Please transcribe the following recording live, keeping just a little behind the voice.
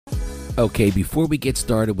Okay, before we get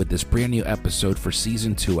started with this brand new episode for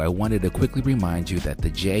Season 2, I wanted to quickly remind you that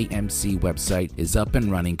the JMC website is up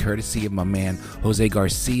and running courtesy of my man Jose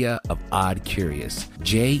Garcia of Odd Curious.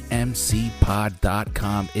 JMCpod.com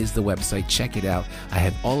is the website. Check it out. I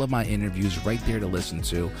have all of my interviews right there to listen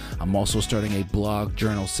to. I'm also starting a blog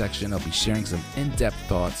journal section. I'll be sharing some in-depth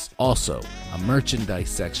thoughts. Also, a merchandise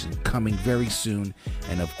section coming very soon.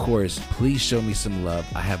 And of course, please show me some love.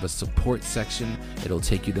 I have a support section. It'll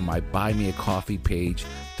take you to my Buy Me a Coffee page.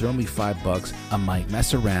 Throw me $5. I might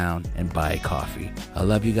mess around and buy a coffee. I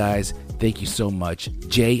love you guys. Thank you so much.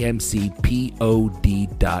 JMCpod.com.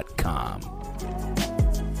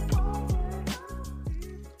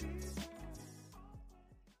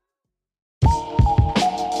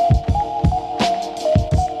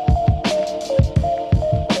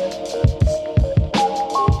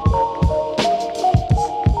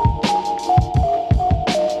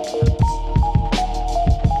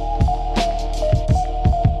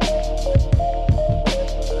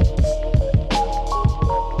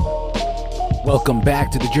 Welcome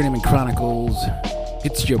back to the Journeyman Chronicles.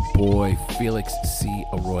 It's your boy, Felix C.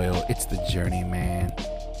 Arroyo. It's the Journeyman.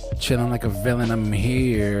 Chilling like a villain, I'm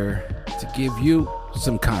here to give you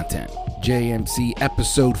some content. JMC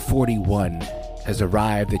episode 41 has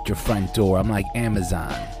arrived at your front door. I'm like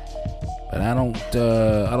Amazon. But I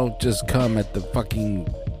don't just come at the fucking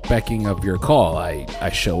becking of your call. I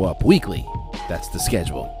show up weekly. That's the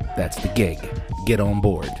schedule. That's the gig. Get on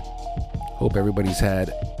board. Hope everybody's had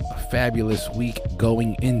a fabulous week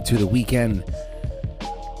going into the weekend.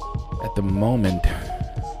 At the moment,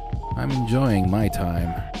 I'm enjoying my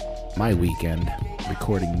time, my weekend,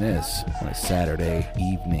 recording this on a Saturday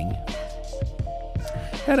evening.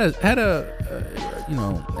 Had an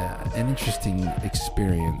interesting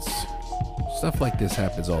experience. Stuff like this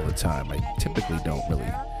happens all the time. I typically don't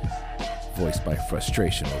really voice my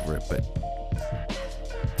frustration over it, but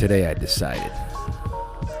today I decided.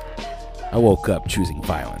 I woke up choosing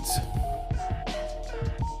violence.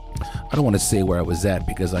 I don't want to say where I was at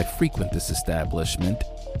because I frequent this establishment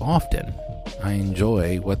often. I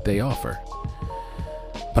enjoy what they offer.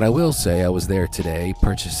 But I will say I was there today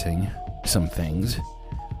purchasing some things.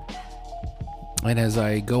 And as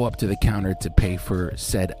I go up to the counter to pay for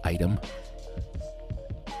said item,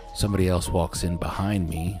 somebody else walks in behind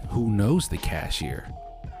me who knows the cashier.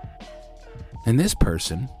 And this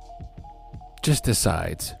person just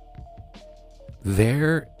decides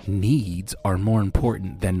their needs are more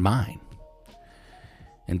important than mine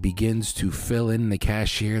and begins to fill in the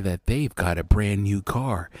cashier that they've got a brand new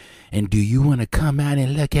car. And do you want to come out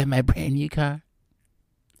and look at my brand new car?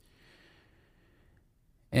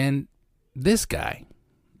 And this guy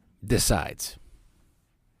decides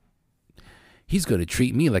he's going to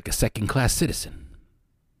treat me like a second-class citizen.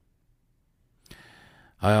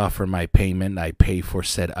 I offer my payment. I pay for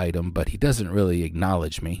said item, but he doesn't really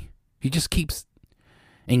acknowledge me. He just keeps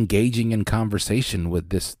engaging in conversation with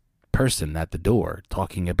this person at the door,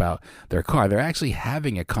 talking about their car. They're actually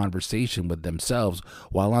having a conversation with themselves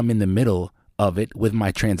while I'm in the middle of it with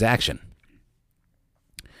my transaction.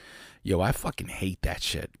 Yo, I fucking hate that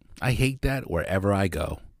shit. I hate that wherever I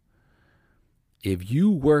go. If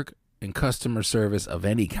you work in customer service of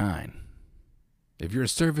any kind, if you're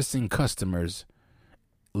servicing customers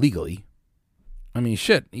legally, I mean,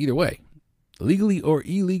 shit, either way, legally or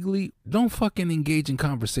illegally, don't fucking engage in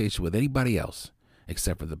conversation with anybody else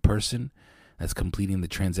except for the person that's completing the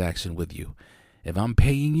transaction with you. If I'm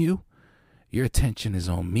paying you, your attention is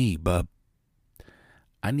on me, bub.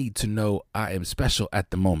 I need to know I am special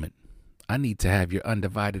at the moment. I need to have your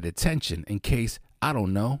undivided attention in case, I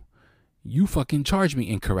don't know, you fucking charge me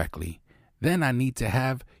incorrectly. Then I need to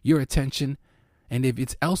have your attention, and if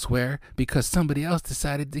it's elsewhere because somebody else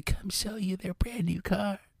decided to come show you their brand new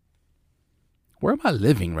car. Where am I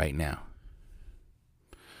living right now?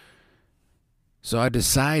 So I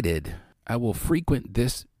decided I will frequent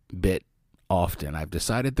this bit often. I've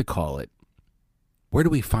decided to call it, where do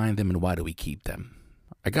we find them and why do we keep them?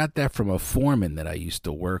 I got that from a foreman that I used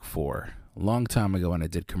to work for a long time ago when I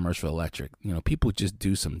did commercial electric. You know, people just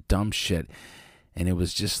do some dumb shit. And it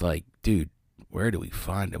was just like, dude, where do we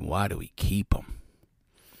find them? Why do we keep them?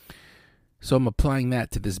 So I'm applying that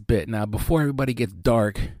to this bit. Now, before everybody gets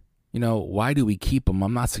dark, you know, why do we keep them?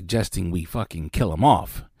 I'm not suggesting we fucking kill them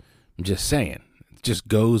off. I'm just saying. It just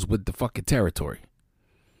goes with the fucking territory.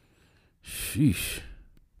 Sheesh.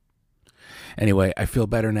 Anyway, I feel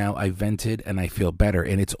better now. I vented and I feel better.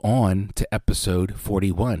 And it's on to episode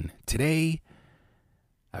 41. Today,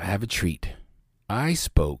 I have a treat. I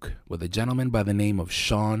spoke with a gentleman by the name of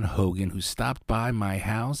Hogan who stopped by my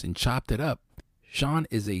house and chopped it up. Sean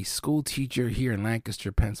is a school teacher here in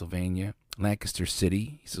Lancaster, Pennsylvania, Lancaster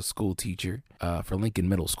City. He's a school teacher for Lincoln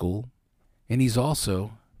Middle School. And he's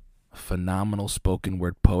also a phenomenal spoken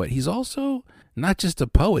word poet. He's also not just a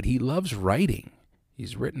poet. He loves writing.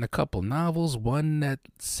 He's written a couple novels, one that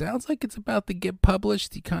sounds like it's about to get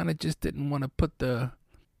published. He kind of just didn't want to put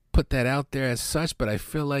that out there as such, but I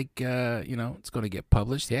feel like, it's going to get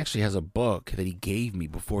published. He actually has a book that he gave me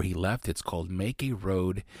before he left. It's called Make a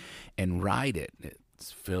Road and Ride It.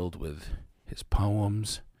 It's filled with his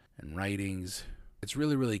poems and writings. It's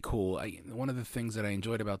really, really cool. One of the things that I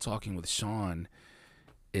enjoyed about talking with Sean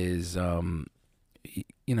is,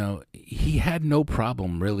 he had no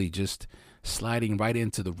problem really just sliding right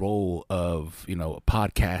into the role of, a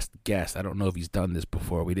podcast guest. I don't know if he's done this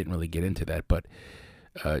before. We didn't really get into that, but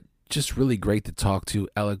just really great to talk to,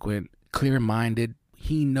 eloquent, clear-minded.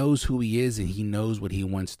 He knows who he is and he knows what he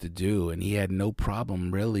wants to do. And he had no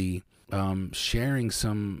problem really sharing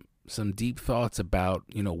some deep thoughts about,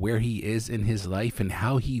 where he is in his life and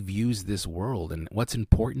how he views this world and what's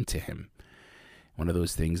important to him. One of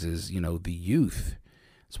those things is, the youth.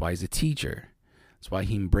 That's why he's a teacher. That's why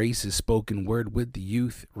he embraces spoken word with the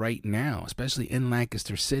youth right now, especially in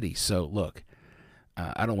Lancaster City. So look,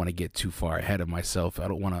 I don't want to get too far ahead of myself. I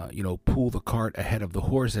don't want to, pull the cart ahead of the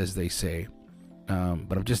horse, as they say.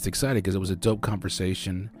 But I'm just excited because it was a dope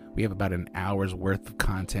conversation. We have about an hour's worth of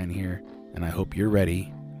content here, and I hope you're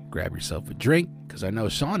ready. Grab yourself a drink, because I know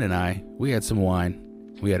Sean and I, we had some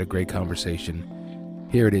wine. We had a great conversation.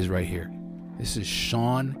 Here it is right here. This is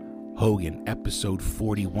Sean Hogan, episode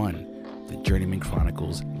 41, The Journeyman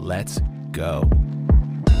Chronicles. Let's go.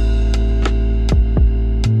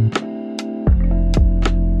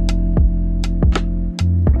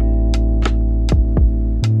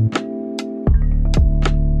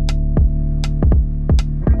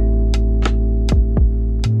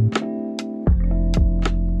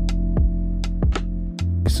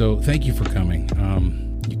 So thank you for coming.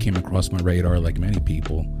 You came across my radar like many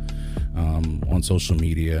people on social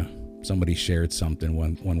media. Somebody shared something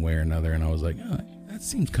one way or another, and I was like, oh, that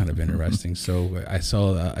seems kind of interesting. So I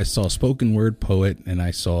saw spoken word poet and I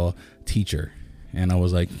saw teacher, and I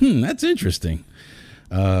was like, that's interesting.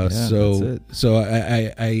 So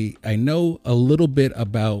I know a little bit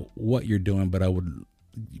about what you're doing, but I would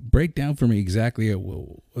break down for me exactly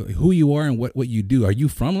who you are and what you do. Are you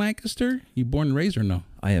from Lancaster? You born and raised or no?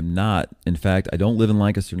 I am not. In fact, I don't live in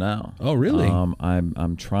Lancaster now. Oh, really?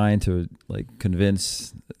 I'm trying to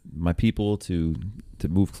convince my people to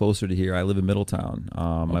move closer to here. I live in Middletown.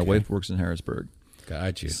 My wife works in Harrisburg.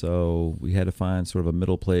 Got you. So we had to find sort of a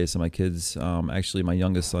middle place. And my kids, actually, my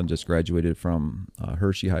youngest son just graduated from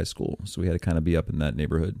Hershey High School, so we had to kind of be up in that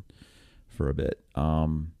neighborhood for a bit.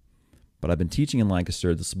 But I've been teaching in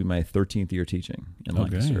Lancaster. This will be my 13th year teaching in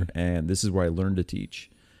Lancaster, and this is where I learned to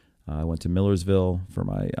teach. I went to Millersville for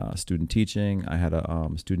my student teaching. I had a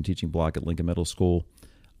student teaching block at Lincoln Middle School,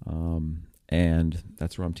 and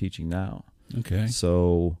that's where I'm teaching now. Okay.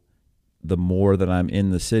 So the more that I'm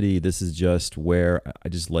in the city, this is just where I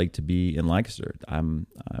just like to be in Lancaster. I'm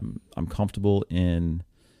comfortable in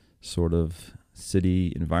sort of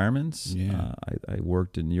city environments. Yeah. I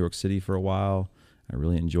worked in New York City for a while. I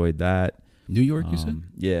really enjoyed that. New York, you said?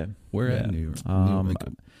 Yeah. Where at New York?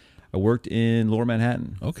 I worked in Lower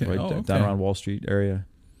Manhattan. Okay. Down around Wall Street area,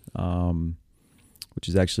 which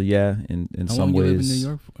is actually, in some ways. How long you live in New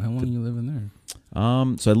York? How long you living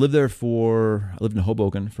there? So I lived in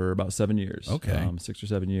Hoboken for about 7 years. Okay. 6 or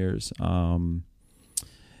 7 years. I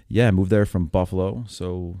moved there from Buffalo.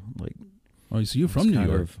 So so you're from New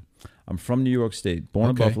York? I'm from New York State, born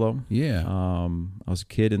in Buffalo. Yeah. I was a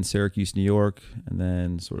kid in Syracuse, New York, and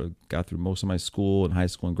then sort of got through most of my school and high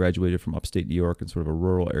school and graduated from upstate New York in sort of a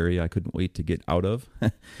rural area I couldn't wait to get out of.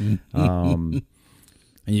 And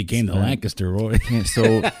you came to Lancaster, Roy.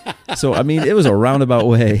 So I mean, it was a roundabout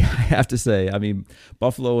way, I have to say. I mean,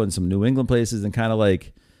 Buffalo and some New England places, and kind of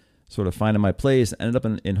sort of finding my place. Ended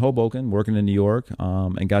up in Hoboken, working in New York,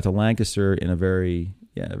 and got to Lancaster in a very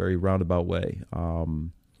roundabout way.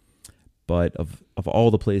 But of all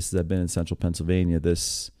the places I've been in central Pennsylvania,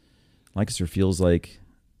 this Lancaster feels like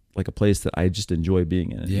a place that I just enjoy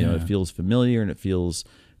being in. Yeah. It feels familiar and it feels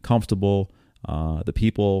comfortable. The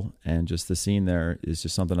people and just the scene there is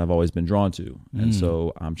just something I've always been drawn to. And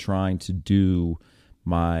so I'm trying to do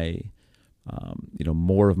my,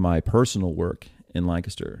 more of my personal work in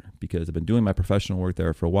Lancaster, because I've been doing my professional work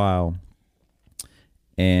there for a while.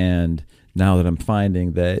 And now that I'm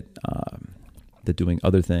finding that doing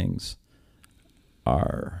other things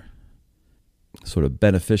are sort of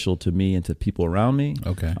beneficial to me and to people around me,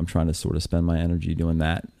 Okay. I'm trying to sort of spend my energy doing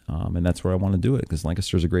that. And that's where I want to do it, because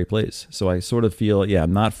Lancaster's a great place. So I sort of feel,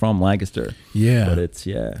 I'm not from Lancaster. Yeah. But it's,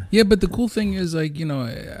 Yeah, but the cool thing is, like,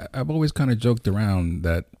 I've always kind of joked around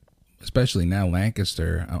that, especially now,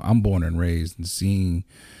 Lancaster, I'm born and raised, and seeing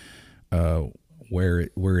where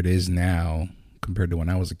it is now compared to when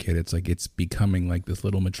I was a kid, it's like it's becoming like this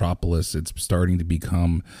little metropolis. It's starting to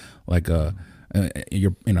become like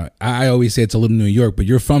I always say it's a little New York, but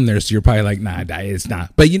you're from there, so you're probably like, nah, it's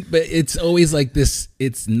not. But it's always like this.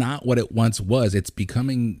 It's not what it once was. It's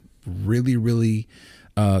becoming really, really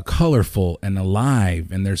colorful and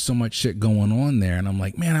alive, and there's so much shit going on there. And I'm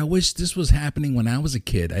like, man, I wish this was happening when I was a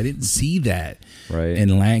kid. I didn't see that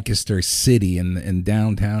in Lancaster City in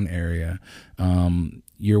downtown area.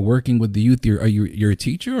 You're working with the youth. You're a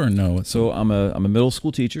teacher or no? So I'm a middle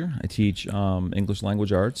school teacher. I teach English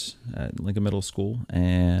language arts at Lincoln Middle School,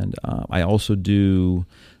 and I also do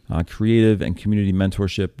creative and community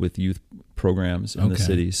mentorship with youth programs in the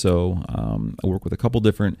city. So I work with a couple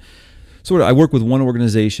different. I work with one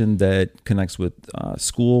organization that connects with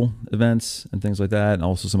school events and things like that, and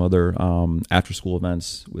also some other after-school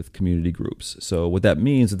events with community groups. So what that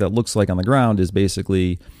means, what that looks like on the ground, is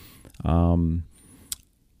basically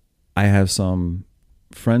I have some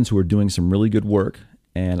friends who are doing some really good work,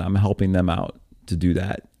 and I'm helping them out to do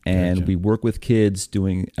that. And Gotcha. we work with kids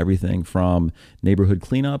doing everything from neighborhood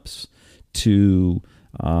cleanups to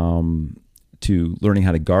learning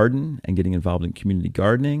how to garden and getting involved in community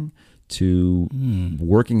gardening, to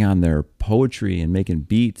working on their poetry and making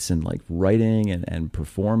beats and like writing and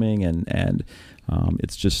performing. And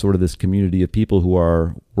it's just sort of this community of people who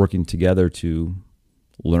are working together to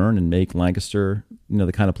learn and make Lancaster,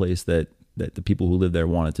 the kind of place that the people who live there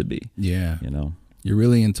want it to be. Yeah. You're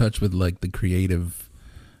really in touch with like the creatives.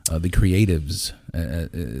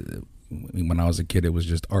 When I was a kid, it was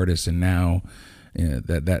just artists, and now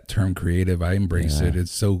that term creative, I embrace it.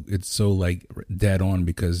 It's so like dead on,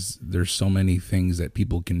 because there's so many things that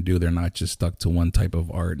people can do. They're not just stuck to one type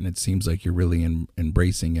of art, and it seems like you're really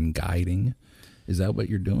embracing and guiding. Is that what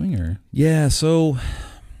you're doing, or? Yeah. So,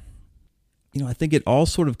 I think it all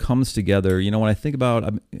sort of comes together. When I think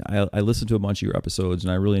about, I listened to a bunch of your episodes,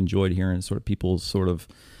 and I really enjoyed hearing sort of people's sort of,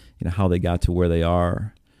 how they got to where they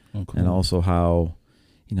are. Oh, cool. And also how,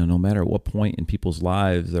 no matter what point in people's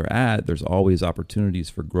lives they're at, there's always opportunities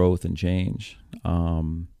for growth and change.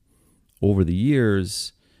 Over the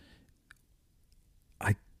years,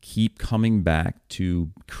 I keep coming back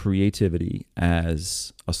to creativity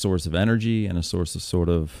as a source of energy and a source of sort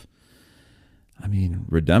of,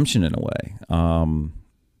 redemption in a way.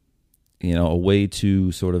 A way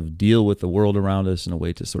to sort of deal with the world around us, and a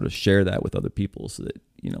way to sort of share that with other people, so that,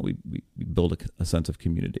 we build a sense of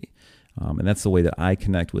community. And that's the way that I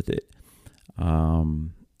connect with it.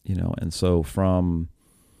 And so from,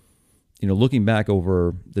 looking back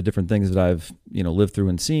over the different things that I've, lived through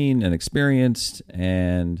and seen and experienced,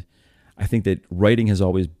 and I think that writing has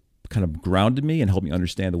always kind of grounded me and helped me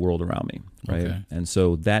understand the world around me. Right. Okay. And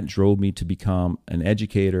so that drove me to become an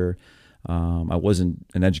educator. I wasn't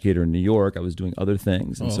an educator in New York. I was doing other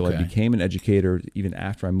things. And so I became an educator even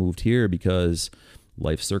after I moved here, because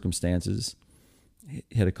life circumstances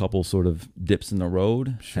had a couple sort of dips in the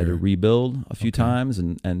road. Sure. Had to rebuild a few times.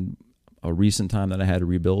 And a recent time that I had to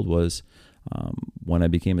rebuild was when I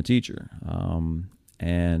became a teacher.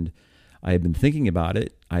 And I had been thinking about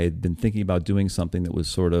it. I had been thinking about doing something that was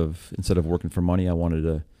sort of, instead of working for money, I wanted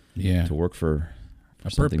to work for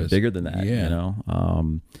something purpose. Bigger than that.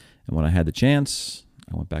 And when I had the chance,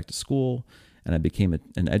 I went back to school, and I became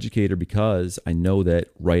an educator, because I know that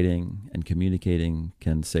writing and communicating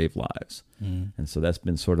can save lives. And so that's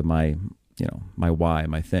been sort of my why,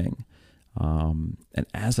 my thing. And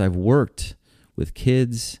as I've worked with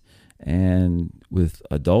kids and with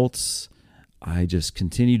adults, I just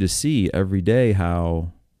continue to see every day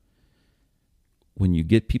how when you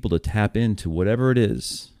get people to tap into whatever it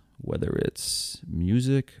is, whether it's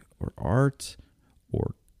music or art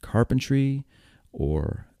or carpentry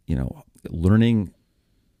or, learning,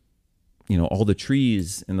 all the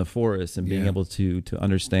trees in the forest, and being able to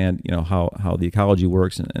understand, how the ecology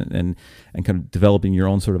works, and kind of developing your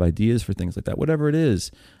own sort of ideas for things like that, whatever it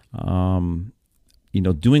is,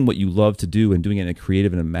 doing what you love to do and doing it in a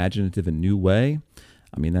creative and imaginative and new way.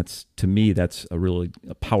 That's, to me, that's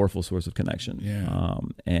a powerful source of connection. Yeah.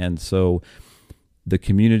 And so the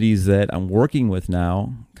communities that I'm working with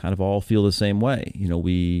now kind of all feel the same way.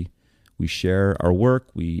 We share our work,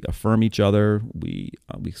 we affirm each other, we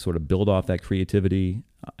sort of build off that creativity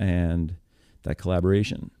and that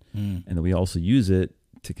collaboration. And then we also use it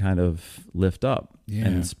to kind of lift up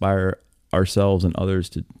and inspire ourselves and others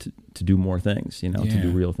to do more things, to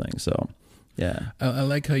do real things. So, yeah. I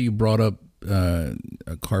like how you brought up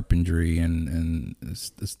carpentry and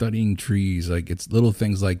studying trees. Like, it's little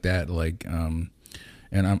things like that. Like, and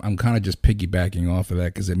I'm kind of just piggybacking off of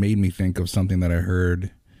that because it made me think of something that I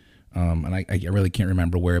heard. And I really can't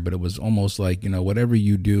remember where, but it was almost like, whatever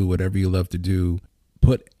you do, whatever you love to do,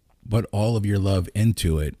 put all of your love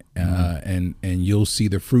into it, and you'll see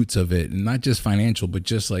the fruits of it, and not just financial, but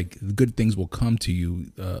just like good things will come to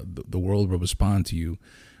you. The world will respond to you.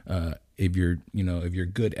 If you're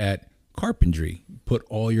good at carpentry, put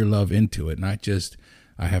all your love into it, not just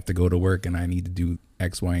I have to go to work and I need to do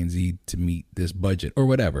X, Y, and Z to meet this budget or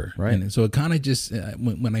whatever. Right. And so it kind of just,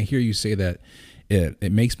 when I hear you say that,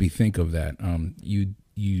 it makes me think of that.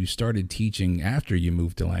 You started teaching after you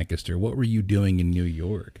moved to Lancaster. What were you doing in New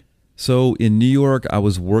York? So in New York, I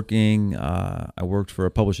was working. I worked for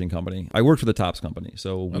a publishing company. I worked for the Topps company.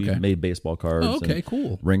 So we made baseball cards, and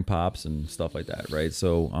cool, ring pops and stuff like that, right?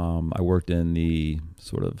 So I worked in the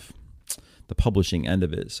sort of the publishing end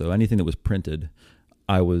of it. So anything that was printed,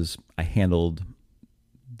 I handled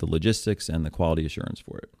the logistics and the quality assurance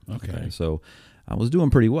for it. Okay. So I was doing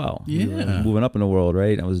pretty well. Yeah. We were moving up in the world,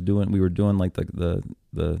 right? We were doing like the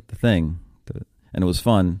thing, and it was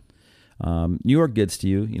fun. New York gets to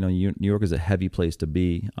you. New York is a heavy place to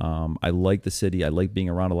be. I like the city. I like being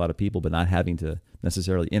around a lot of people, but not having to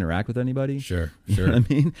necessarily interact with anybody. Sure. You know what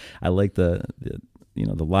I mean? I like the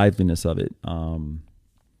liveliness of it,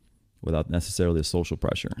 without necessarily the social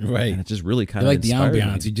pressure. Right. And it just really kind of like the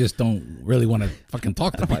ambiance. You just don't really want to fucking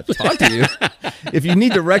talk to people. Talk to you. If you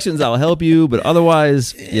need directions, I'll help you. But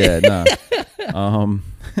otherwise, yeah, no.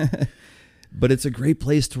 But it's a great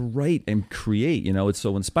place to write and create. It's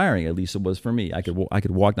so inspiring. At least it was for me. I could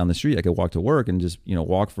walk down the street. I could walk to work and just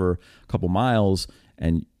walk for a couple miles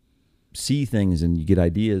and see things, and you get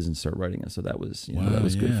ideas and start writing it. So that was that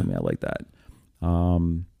was good for me. I like that.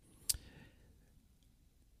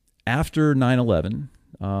 After 9/11,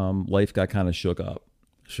 life got kind of shook up.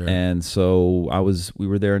 Sure. And so we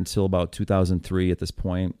were there until about 2003 at this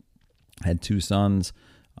point. I had 2 sons,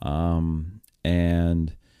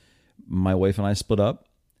 and my wife and I split up,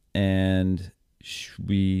 and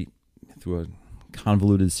we, through a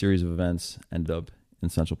convoluted series of events, ended up in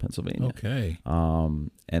central Pennsylvania. Okay.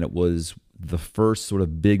 And it was the first sort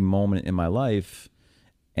of big moment in my life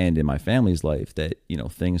and in my family's life that,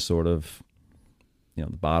 things sort of, the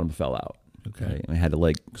bottom fell out. Okay. Right? I had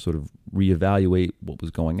to sort of reevaluate what was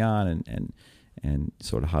going on and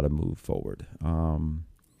sort of how to move forward.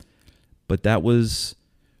 But that was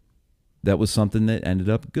something that ended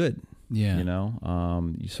up good. Yeah.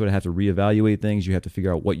 You sort of have to reevaluate things. You have to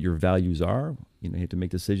figure out what your values are. You have to make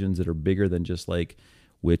decisions that are bigger than just like,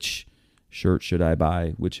 which shirt should I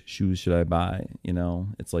buy? Which shoes should I buy?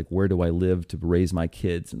 It's like, where do I live to raise my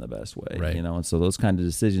kids in the best way? Right. And so those kind of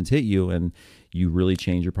decisions hit you, and you really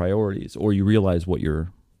change your priorities, or you realize what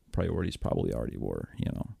your priorities probably already were,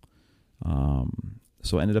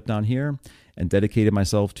 So I ended up down here and dedicated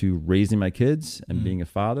myself to raising my kids and being a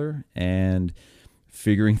father and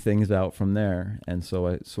figuring things out from there. And so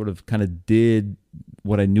I sort of kind of did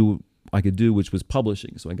what I knew I could do, which was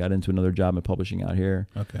publishing. So I got into another job in publishing out here.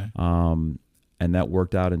 Okay. And that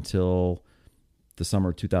worked out until the summer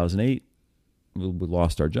of 2008. We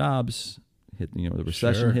lost our jobs, hit, the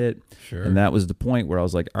recession hit. Sure. And that was the point where I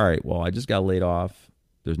was like, all right, well, I just got laid off.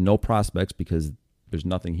 There's no prospects because there's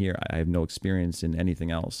nothing here. I have no experience in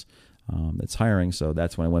anything else that's hiring. So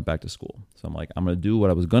that's when I went back to school. So I'm like, I'm going to do what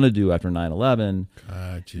I was going to do after 9/11.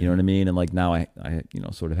 Gotcha. You know what I mean? And now I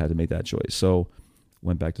sort of had to make that choice. So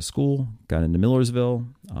went back to school, got into Millersville,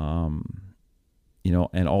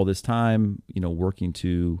 and all this time, working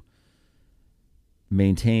to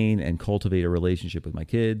maintain and cultivate a relationship with my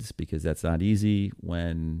kids, because that's not easy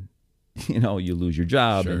when, you lose your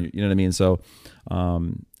job. Sure. And you know what I mean? So,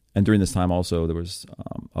 and during this time also, there was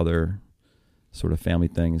other sort of family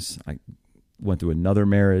things. I went through another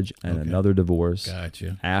marriage and another divorce.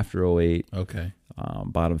 Gotcha. After 2008. Okay.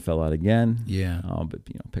 Bottom fell out again. Yeah. But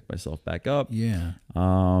picked myself back up. Yeah.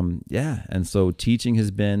 And so teaching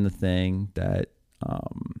has been the thing that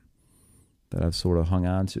I've sort of hung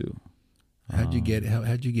on to. How'd you get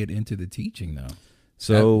into the teaching though?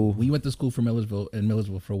 So we went to school for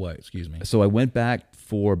Millersville for what? Excuse me. So I went back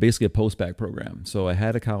for basically a post-bac program. So I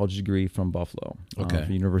had a college degree from Buffalo, from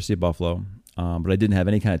the University of Buffalo, but I didn't have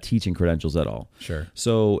any kind of teaching credentials at all. Sure.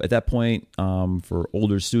 So at that point, for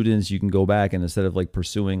older students, you can go back and instead of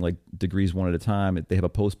pursuing degrees one at a time, they have a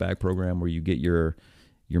post-bac program where you get your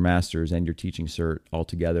master's and your teaching cert all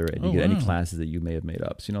together, and you get any classes that you may have made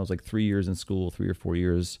up. So it's 3 years in school, 3 or 4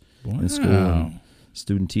 years in school. And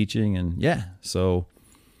student teaching. And so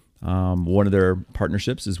one of their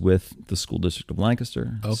partnerships is with the School District of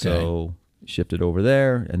Lancaster. Okay. So shifted over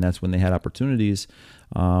there, and that's when they had opportunities.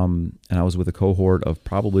 And I was with a cohort of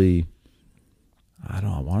probably, I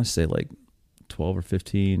want to say like 12 or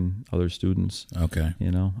 15 other students. Okay.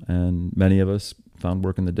 And many of us found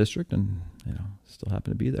work in the district and, still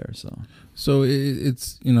happen to be there. So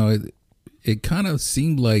it's, it kind of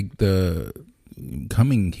seemed like the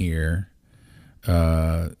coming here,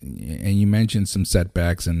 and you mentioned some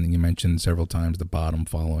setbacks, and you mentioned several times the bottom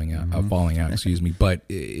falling out, excuse me. But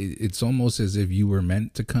it's almost as if you were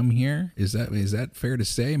meant to come here. Is that fair to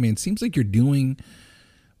say? I mean, it seems like you're doing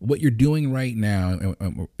what you're doing right now,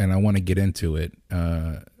 and I want to get into it,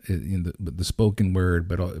 in the spoken word,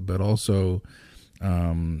 but also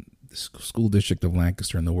the School District of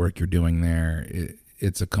Lancaster and the work you're doing there.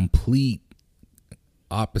 It's a complete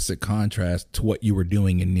opposite contrast to what you were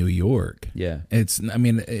doing in New York. Yeah.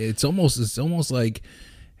 It's almost like,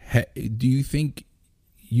 do you think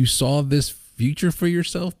you saw this future for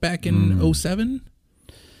yourself back in 2007?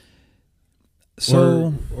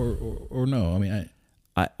 So, or no? I mean,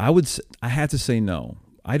 I had to say no.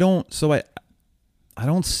 I don't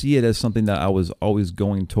see it as something that I was always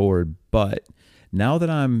going toward, but now that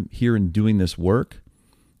I'm here and doing this work,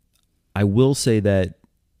 I will say that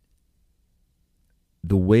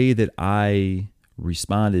the way that I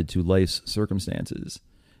responded to life's circumstances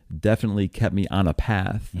definitely kept me on a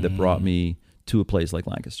path that brought me to a place like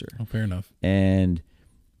Lancaster. Oh, fair enough. And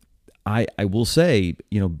I will say,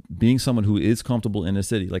 being someone who is comfortable in a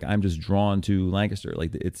city, like I'm just drawn to Lancaster.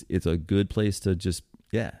 Like it's a good place to just,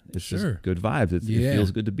 it's just good vibes. It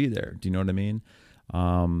feels good to be there. Do you know what I mean?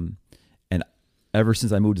 And ever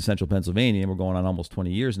since I moved to Central Pennsylvania, and we're going on almost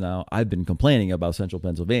 20 years now, I've been complaining about Central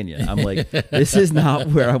Pennsylvania. I'm like, this is not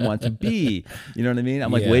where I want to be. You know what I mean?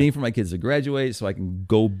 I'm like waiting for my kids to graduate so I can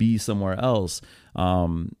go be somewhere else.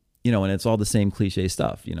 And it's all the same cliche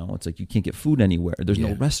stuff. It's like you can't get food anywhere. There's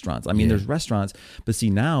no restaurants. I mean, there's restaurants, but see,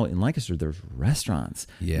 now in Lancaster, there's restaurants.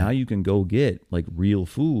 Yeah. Now you can go get like real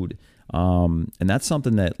food. And that's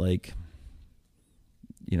something that like,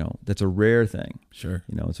 that's a rare thing. Sure.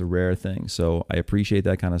 It's a rare thing. So I appreciate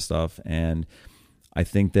that kind of stuff. And I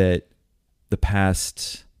think that the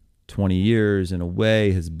past 20 years in a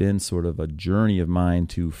way has been sort of a journey of mine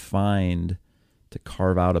to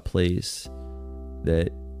carve out a place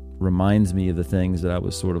that reminds me of the things that I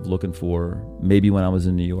was sort of looking for maybe when I was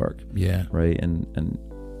in New York. Yeah. Right. And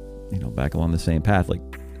back along the same path, like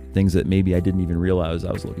things that maybe I didn't even realize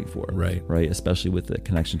I was looking for. Right. Right. Especially with the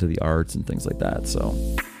connection to the arts and things like that. So.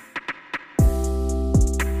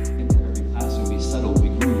 Every class when we settle, we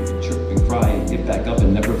groove, chirp and cry, and get back up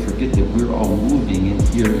and never forget that we're all moving in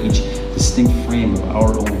here, each distinct frame of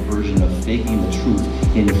our own version of faking the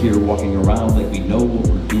truth in here, walking around like we know what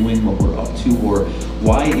we're doing, what we're up to, or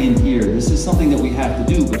why in here. This is something that we have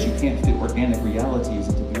to do, but you can't fit organic realities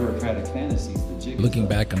into bureaucratic fantasies. Looking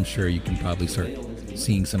back, I'm sure you can probably start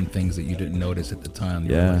seeing some things that you didn't notice at the time.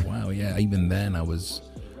 Yeah. Like, wow, yeah, even then I was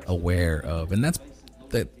aware of. And I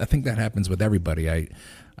think that happens with everybody.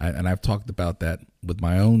 And I've talked about that with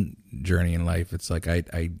my own journey in life. It's like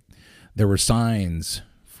there were signs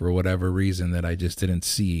for whatever reason that I just didn't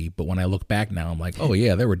see. But when I look back now, I'm like, oh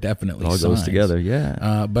yeah, there were definitely all signs. Goes together,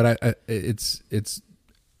 yeah. But it's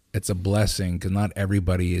a blessing because not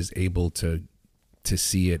everybody is able to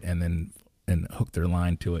see it and hook their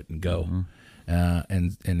line to it and go. Mm-hmm.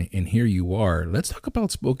 And here you are. Let's talk about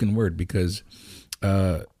spoken word because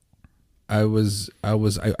I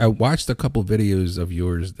watched a couple videos of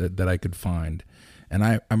yours that I could find, and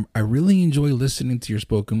I really enjoy listening to your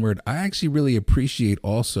spoken word. I actually really appreciate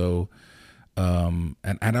also, and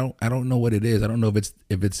I don't know what it is. I don't know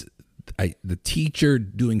if it's the teacher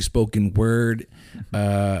doing spoken word,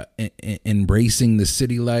 embracing the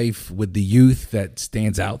city life with the youth that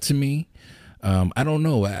stands out to me. I don't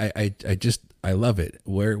know. I love it.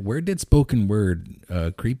 Where did spoken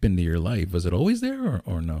word creep into your life? Was it always there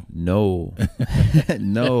or no? No,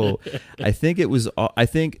 no. I think it was. I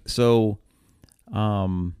think so. I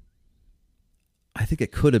think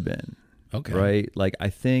it could have been. Okay. Right. Like I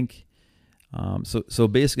think. So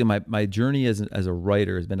basically, my journey as a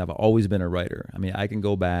writer has been. I've always been a writer. I mean, I can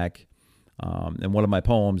go back, and one of my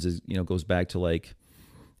poems is goes back to like.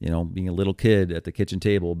 Being a little kid at the kitchen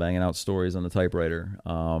table, banging out stories on the typewriter.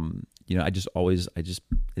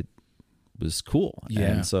 It was cool. Yeah.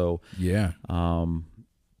 And so,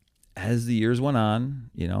 as the years went on,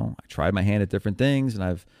 I tried my hand at different things, and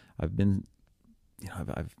I've been,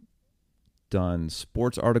 I've done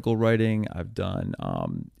sports article writing. I've done,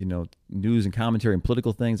 news and commentary and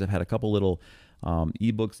political things. I've had a couple little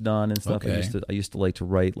ebooks done and stuff. Okay. I used to like to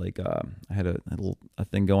write, like, I had a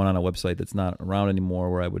thing going on a website that's not around anymore,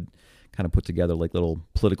 where I would kind of put together like little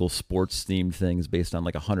political sports themed things based on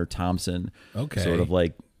like a Hunter Thompson, sort of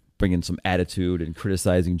like bringing some attitude and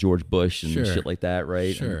criticizing George Bush and shit like that.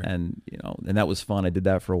 Right. Sure. And that was fun. I did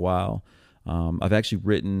that for a while. I've actually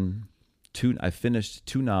written I finished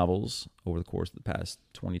 2 novels over the course of the past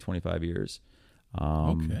 20, 25 years.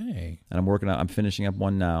 And I'm finishing up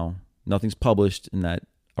one now. Nothing's published in that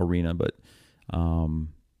arena, but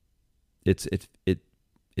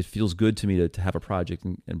it feels good to me to have a project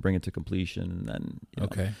and bring it to completion, and then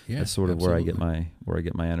that's sort of where I get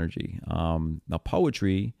my energy. Now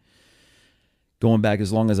poetry, going back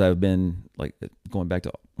as long as I've been, like going back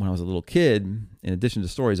to when I was a little kid, in addition to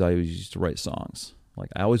stories, I always used to write songs. Like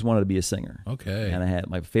I always wanted to be a singer. Okay. And I had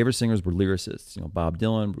my favorite singers were lyricists, Bob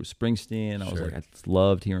Dylan, Bruce Springsteen. I was like, I just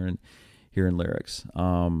loved hearing lyrics.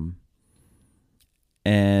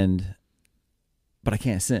 But I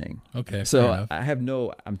can't sing. Okay. So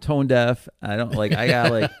I'm tone deaf. I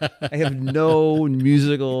have no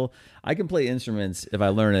musical. I can play instruments if I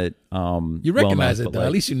learn it. You recognize it though.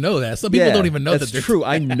 At least you know that. Some people don't even know that. That's true.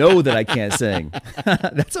 I know that I can't sing. I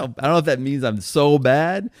don't know if that means I'm so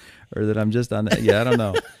bad or that I'm just on that. Yeah, I don't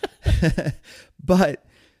know. But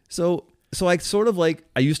so I sort of like,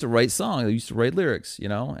 I used to write songs. I used to write lyrics,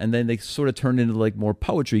 and then they sort of turned into like more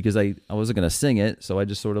poetry because I wasn't going to sing it. So I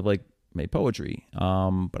just sort of like made poetry. But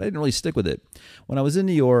I didn't really stick with it. When I was in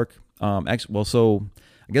New York, so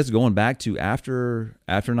I guess going back to after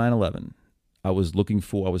 9/11, I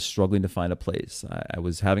was struggling to find a place. I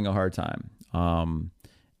was having a hard time.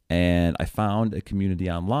 And I found a community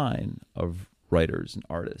online of writers and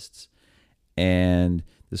artists. And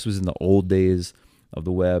this was in the old days of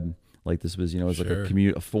the web. Like this was, it was like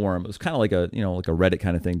a forum. It was kind of like like a Reddit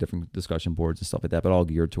kind of thing, different discussion boards and stuff like that, but all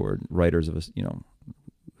geared toward writers of us,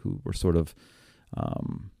 who were sort of,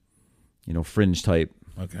 fringe type.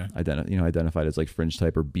 Okay. Identified as like fringe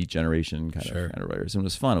type or beat generation kind of writers. And it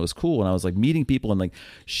was fun. It was cool. And I was like meeting people and like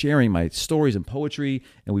sharing my stories and poetry.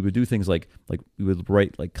 And we would do things like we would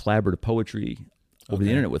write like collaborative poetry over the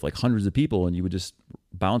internet with like hundreds of people, and you would just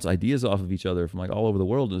bounce ideas off of each other from like all over the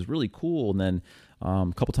world. It was really cool. And then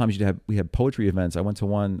a couple times we had poetry events. I went to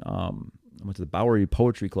one. I went to the Bowery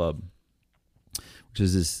Poetry Club, which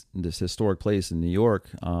is this historic place in New York,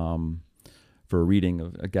 for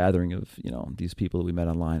a gathering of these people that we met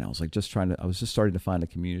online. I was like I was just starting to find a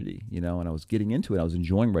community, and I was getting into it. I was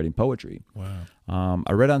enjoying writing poetry. Wow.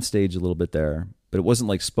 I read on stage a little bit there, but it wasn't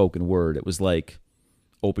like spoken word. It was like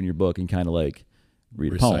open your book and kind of like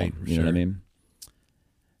read a poem. You know what I mean?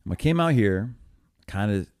 When I came out here, kind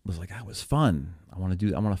of was like, that was fun. I want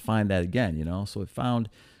to find that again, So I found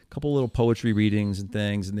a couple little poetry readings and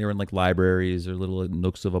things, and they were in like libraries or little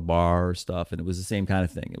nooks of a bar or stuff. And it was the same kind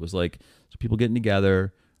of thing. It was like, so people getting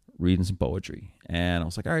together, reading some poetry. And I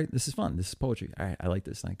was like, all right, this is fun. This is poetry. All right, I like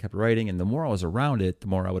this. And I kept writing. And the more I was around it, the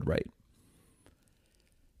more I would write.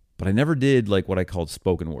 But I never did like what I called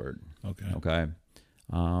spoken word. Okay.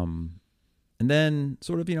 And then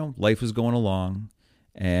sort of, life was going along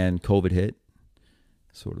and COVID hit.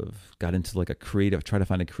 Sort of got into like try to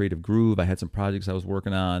find a creative groove. I had some projects I was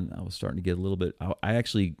working on. I was starting to get a little bit, I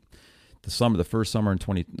actually, the summer of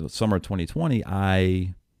 2020,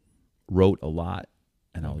 I wrote a lot,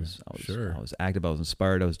 and I was active. I was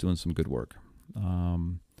inspired. I was doing some good work.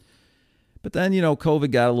 But then,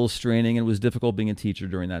 COVID got a little straining, and it was difficult being a teacher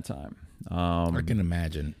during that time. I can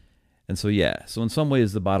imagine. And so, so in some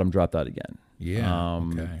ways the bottom dropped out again. Yeah.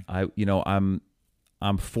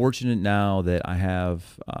 I'm fortunate now that I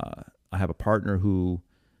have a partner who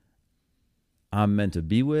I'm meant to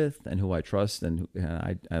be with, and who I trust, and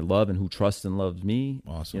I love, and who trusts and loves me.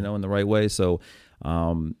 Awesome. In the right way. So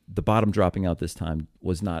the bottom dropping out this time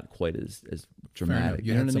was not quite as dramatic.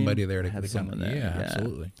 You had somebody there to have someone there. Yeah,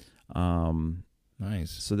 absolutely.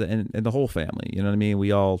 Nice. So and the whole family, you know what I mean?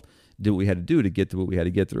 We all did what we had to do to get through what we had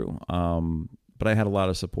to get through. But I had a lot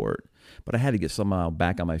of support. But I had to get somehow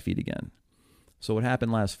back on my feet again. So what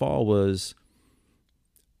happened last fall was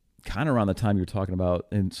kind of around the time you were talking about,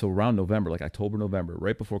 and so around November, like October, November,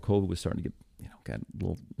 right before COVID was starting to get, got a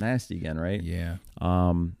little nasty again, right? Yeah.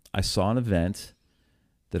 I saw an event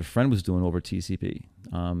that a friend was doing over at TCP.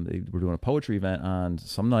 They were doing a poetry event on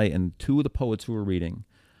some night, and 2 of the poets who were reading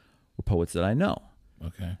were poets that I know.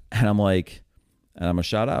 Okay. And I'm like, and I'm going to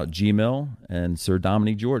shout out G-Mill and Sir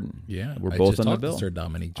Dominique Jordan. Yeah. We're both on the bill. Sir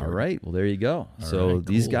Dominique Jordan. All right. Well, there you go.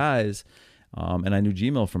 These guys... and I knew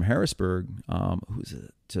G-Mill from Harrisburg, who's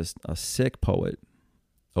just a sick poet,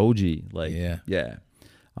 OG, like, yeah.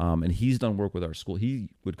 And he's done work with our school. He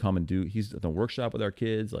would come and he's done a workshop with our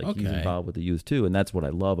kids. Like he's Okay. involved with the youth too. And that's what I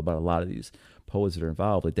love about a lot of these poets that are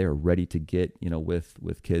involved. Like they're ready to get,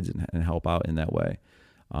 with kids and help out in that way.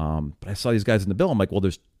 But I saw these guys in the bill. I'm like, well,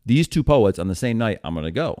 there's these two poets on the same night. I'm going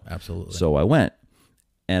to go. Absolutely. So I went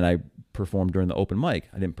and I performed during the open mic.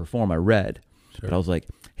 I didn't perform. I read, but I was like,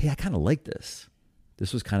 hey, I kind of like this.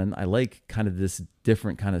 This was I like kind of this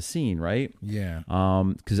different kind of scene, right? Yeah.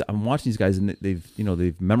 Because I'm watching these guys and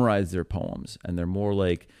they've memorized their poems and they're more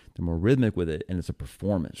rhythmic with it and it's a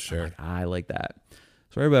performance. Sure. Like, I like that.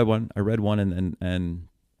 So I read one and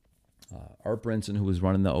Art Brinson, who was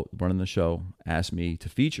running the show, asked me to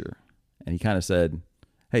feature, and he kind of said,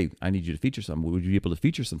 hey, I need you to feature something. Would you be able to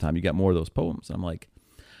feature sometime? You got more of those poems. And I'm like,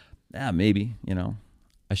 maybe,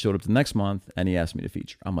 I showed up the next month and he asked me to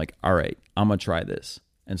feature. I'm like, all right, I'm going to try this.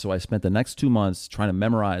 And so I spent the next 2 months trying to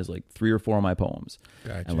memorize like 3 or 4 of my poems.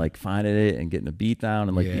 Gotcha. And like finding it and getting a beat down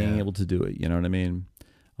and like being able to do it. You know what I mean?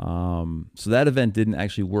 So that event didn't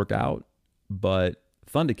actually work out, but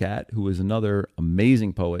Thundercat, who is another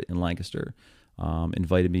amazing poet in Lancaster,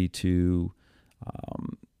 invited me to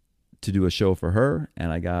do a show for her.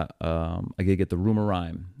 And I got a gig at the Rumor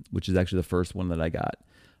Rhyme, which is actually the first one that I got.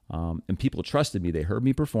 And people trusted me. They heard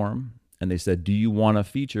me perform and they said, do you want to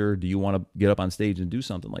feature? Do you want to get up on stage and do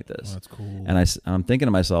something like this? Oh, that's cool. And I'm thinking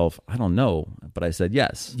to myself, I don't know, but I said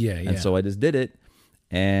yes. Yeah. And so I just did it.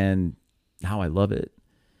 And now I love it.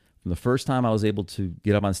 From the first time I was able to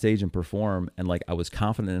get up on stage and perform and like I was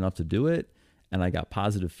confident enough to do it and I got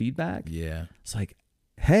positive feedback. Yeah. It's like,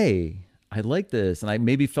 hey, I like this. And I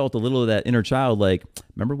maybe felt a little of that inner child, like,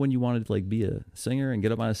 remember when you wanted to like be a singer and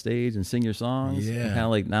get up on a stage and sing your songs? Yeah. Kind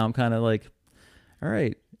of like, now I'm kind of like, all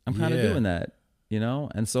right, I'm kind of doing that,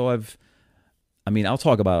 And so I'll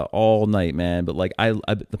talk about it all night, man. But like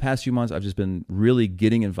the past few months, I've just been really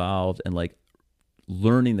getting involved and like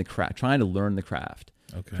learning the craft, trying to learn the craft,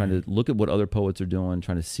 trying to look at what other poets are doing,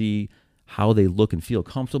 trying to see how they look and feel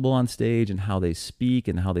comfortable on stage and how they speak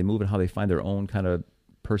and how they move and how they find their own kind of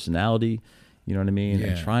personality, you know what I mean? Yeah.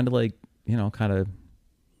 And trying to like, kind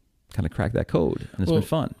of crack that code. And it's been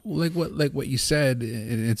fun. Like what you said,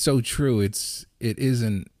 it's so true. It's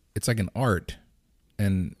like an art.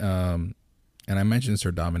 And I mentioned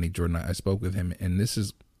Sir Dominique Jordan. I spoke with him and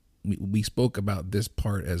we spoke about this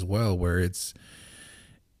part as well, where it's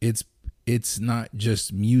not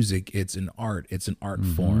just music, it's an art. It's an art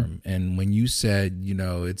form. And when you said,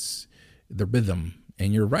 it's the rhythm,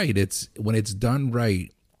 and you're right, it's when it's done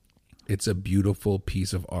right, it's a beautiful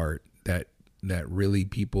piece of art that really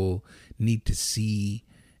people need to see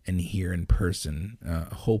and hear in person,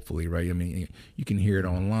 hopefully, right? I mean, you can hear it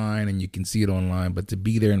online and you can see it online, but to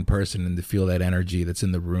be there in person and to feel that energy that's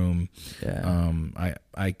in the room,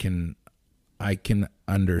 I can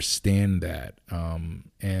understand that.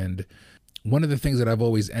 And one of the things that I've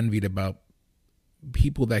always envied about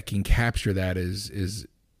people that can capture that is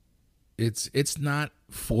it's not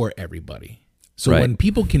for everybody. So when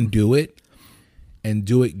people can do it and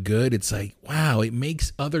do it good, it's like, wow, it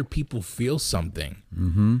makes other people feel something.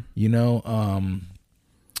 My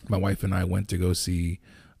wife and I went to go see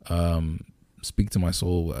Speak to My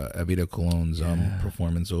Soul, Evita Colon's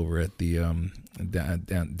performance over at the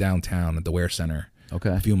downtown at the Ware Center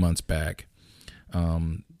a few months back.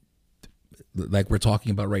 Like we're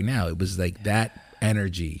talking about right now, it was like that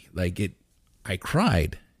energy. I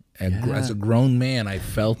cried. As a grown man, I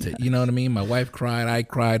felt it. You know what I mean? My wife cried, I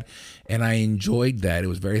cried, and I enjoyed that. It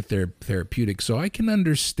was very therapeutic. So I can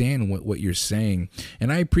understand what you're saying,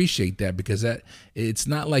 and I appreciate that, because that it's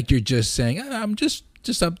not like you're just saying, I'm just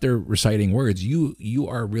up there reciting words. You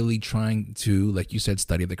are really trying to, like you said,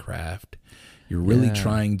 study the craft. You're really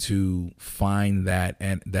trying to find that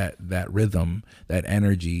rhythm, that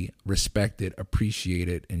energy, respect it, appreciate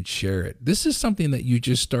it, and share it. This is something that you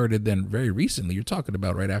just started then very recently. You're talking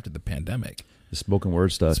about right after the pandemic. The spoken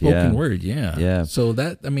word stuff. Spoken word, yeah. Yeah. So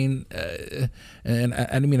that, I mean, and I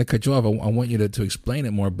didn't mean to cut you off. I want you to explain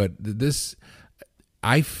it more, but this,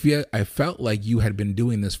 I felt like you had been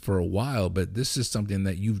doing this for a while, but this is something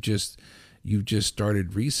that you've just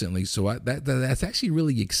started recently. So that's actually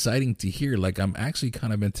really exciting to hear. Like, I'm actually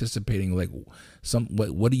kind of anticipating, like,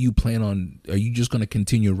 what do you plan on? Are you just going to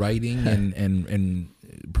continue writing and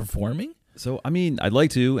performing? So, I mean, I'd like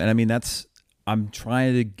to, and I mean, I'm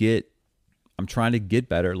trying to get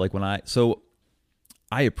better. Like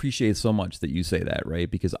I appreciate so much that you say that, right?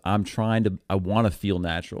 Because I want to feel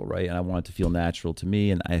natural, right? And I want it to feel natural to me.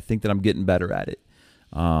 And I think that I'm getting better at it.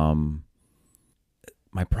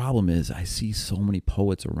 My problem is I see so many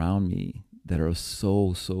poets around me that are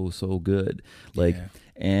so good. Like,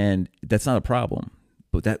 and that's not a problem,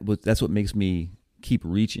 but that's what makes me keep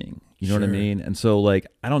reaching. You know what I Sure. mean? And so like,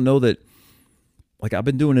 I don't know that, like I've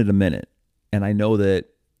been doing it a minute, and I know that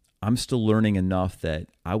I'm still learning enough that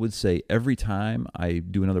I would say every time I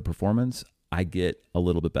do another performance, I get a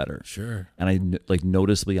little bit better. Sure. And I like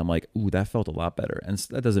noticeably, I'm like, ooh, that felt a lot better. And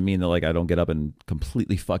that doesn't mean that like I don't get up and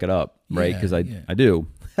completely fuck it up, right? Because I do.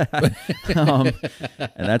 And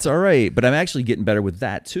that's all right. But I'm actually getting better with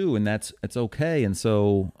that too, and it's okay. And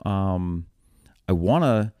so I want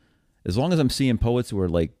to, as long as I'm seeing poets who are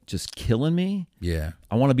like just killing me,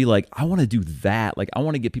 I want to be like, I want to do that. Like I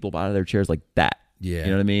want to get people out of their chairs like that. Yeah. You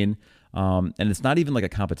know what I mean? And it's not even like a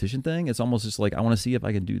competition thing. It's almost just like, I want to see if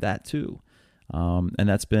I can do that too. And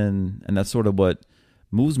that's sort of what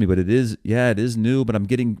moves me, but it is new, but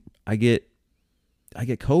I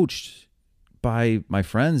get coached by my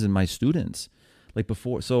friends and my students like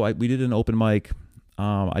before. So we did an open mic.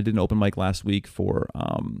 I did an open mic last week for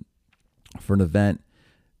an event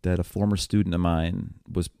that a former student of mine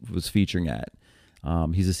was featuring at.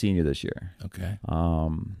 He's a senior this year. Okay.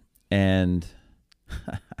 And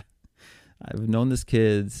I've known this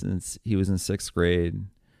kid since he was in 6th grade.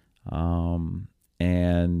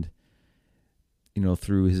 And, you know,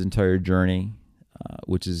 through his entire journey,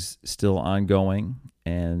 which is still ongoing,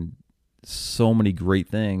 and so many great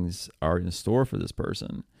things are in store for this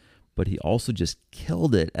person, but he also just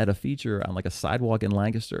killed it at a feature on like a sidewalk in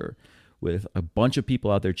Lancaster with a bunch of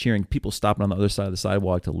people out there cheering, people stopping on the other side of the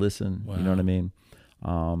sidewalk to listen. Wow. You know what I mean?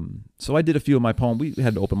 So I did a few of my poems. We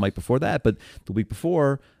had an open mic before that, but the week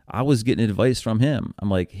before I was getting advice from him. I'm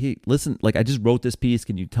like, hey, listen, like I just wrote this piece.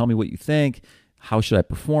 Can you tell me what you think? How should I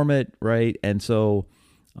perform it? Right. And so,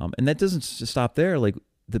 and that doesn't just stop there. Like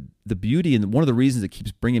the beauty, and one of the reasons it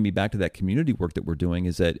keeps bringing me back to that community work that we're doing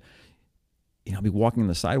is that, you know, I'll be walking on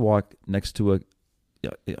the sidewalk next to a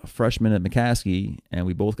freshman at McCaskey, and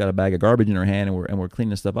we both got a bag of garbage in our hand, and we're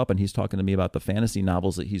cleaning stuff up, and he's talking to me about the fantasy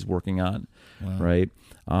novels that he's working on. Wow. Right.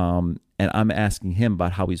 And I'm asking him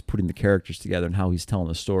about how he's putting the characters together and how he's telling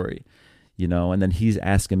the story, you know, and then he's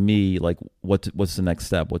asking me like, what's the next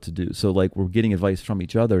step, what to do. So like we're getting advice from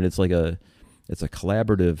each other, and it's a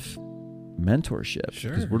collaborative mentorship.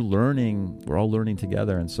 Sure. Because we're all learning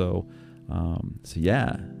together. And so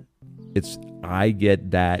yeah, I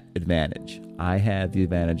get that advantage. I have the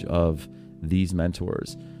advantage of these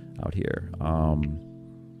mentors out here.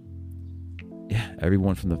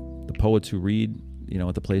 Everyone from the poets who read, you know,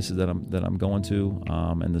 at the places that I'm going to,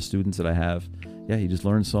 and the students that I have. Yeah, you just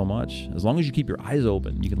learn so much. As long as you keep your eyes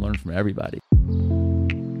open, you can learn from everybody.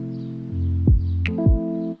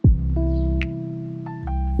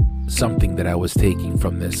 Something that I was taking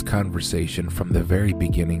from this conversation from the very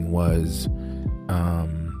beginning was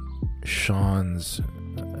Sean's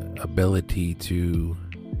ability to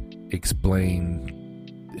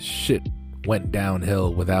explain shit went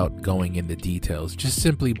downhill without going into details. Just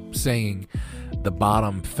simply saying the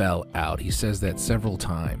bottom fell out. He says that several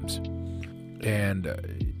times. And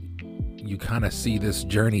you kind of see this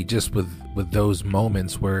journey just with those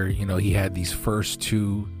moments where, you know, he had these first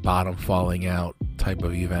two bottom falling out type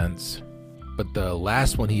of events. But the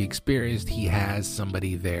last one he experienced, he has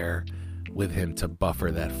somebody there with him to buffer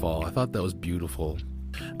that fall. I thought that was beautiful.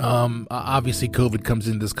 Obviously, COVID comes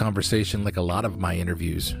in this conversation like a lot of my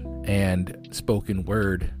interviews, and spoken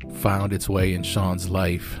word found its way in Sean's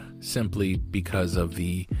life simply because of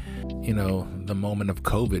the moment of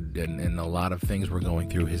COVID and a lot of things were going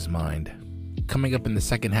through his mind. Coming up in the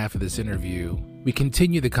second half of this interview, we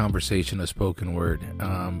continue the conversation of spoken word.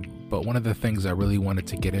 But one of the things I really wanted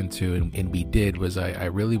to get into, and we did, was I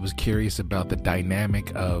really was curious about the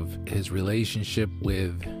dynamic of his relationship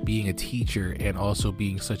with being a teacher and also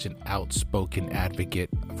being such an outspoken advocate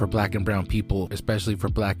for Black and brown people, especially for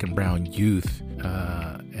Black and brown youth,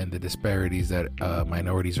 and the disparities that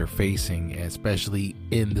minorities are facing, especially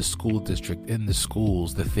in the school district, in the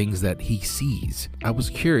schools, the things that he sees. I was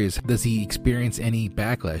curious, does he experience any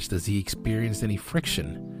backlash? Does he experience any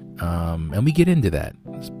friction? And we get into that.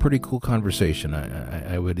 It's a pretty cool conversation.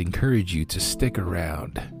 I would encourage you to stick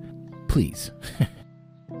around, please.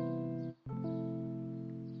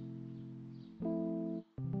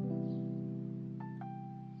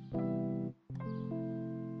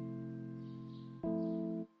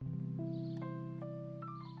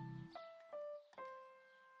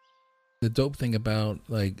 The dope thing about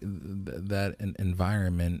like that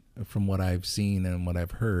environment, from what I've seen and what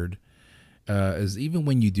I've heard, is even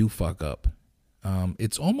when you do fuck up,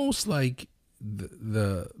 it's almost like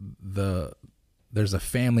there's a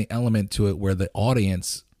family element to it where the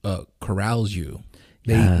audience corrals you.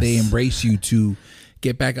 They embrace you to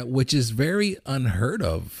get back up, which is very unheard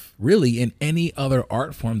of, really, in any other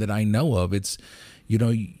art form that I know of. It's, you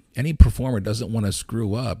know, any performer doesn't want to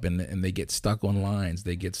screw up, and they get stuck on lines,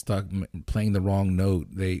 they get stuck playing the wrong note,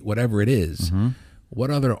 whatever it is. What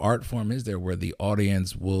other art form is there where the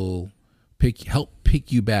audience will help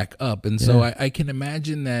pick you back up? And so I can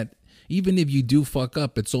imagine that even if you do fuck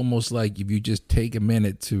up, it's almost like if you just take a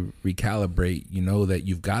minute to recalibrate, you know that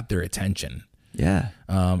you've got their attention. Yeah.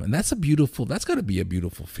 And that's got to be a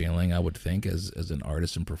beautiful feeling, I would think, as an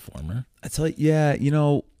artist and performer. I tell you, yeah, you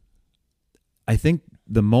know, I think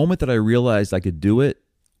the moment that I realized I could do it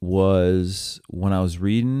was when I was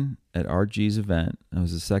reading at Art G's event. It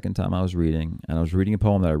was the second time I was reading, and I was reading a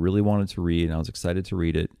poem that I really wanted to read, and I was excited to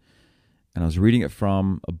read it. And I was reading it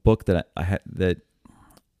from a book that I had,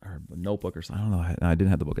 or a notebook or something. I don't know. I didn't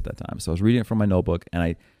have the book at that time. So I was reading it from my notebook, and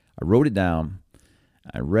I wrote it down.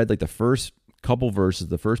 I read like the first couple verses,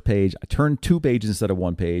 the first page. I turned 2 pages instead of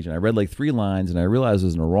 1 page, and I read like 3 lines, and I realized I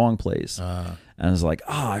was in the wrong place. And I was like,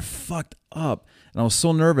 I fucked up. And I was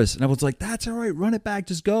so nervous. And I was like, that's all right. Run it back.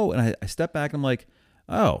 Just go. And I stepped back, and I'm like,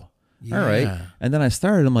 all right. And then I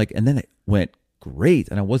started. I'm like, and then it went great,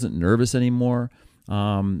 and I wasn't nervous anymore.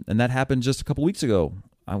 And that happened just a couple weeks ago.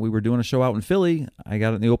 We were doing a show out in Philly. I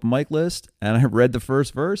got on the open mic list, and I read the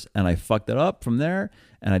first verse, and I fucked it up from there.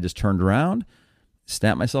 And I just turned around,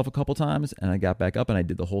 stamped myself a couple times, and I got back up, and I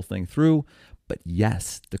did the whole thing through. But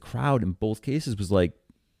yes, the crowd in both cases was like,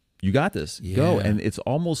 you got this, go. And it's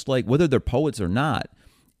almost like, whether they're poets or not,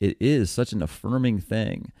 it is such an affirming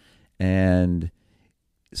thing. And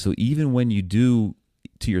so even when you do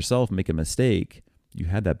to yourself make a mistake, you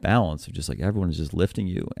have that balance of just like everyone is just lifting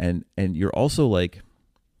you. And you're also like,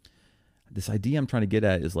 this idea I'm trying to get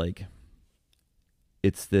at is like,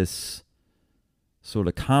 it's this sort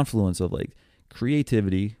of confluence of like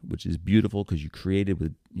creativity, which is beautiful because you created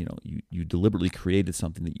with, you know, you deliberately created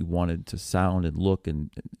something that you wanted to sound and look and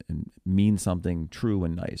mean something true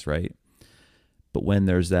and nice, right? But when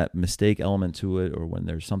there's that mistake element to it, or when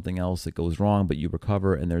there's something else that goes wrong, but you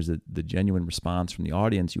recover, and there's the genuine response from the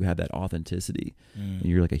audience, you have that authenticity. And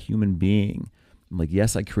you're like a human being. I'm like,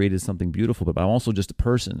 yes, I created something beautiful, but I'm also just a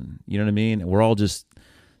person. You know what I mean? And we're all just,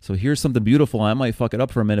 so here's something beautiful. I might fuck it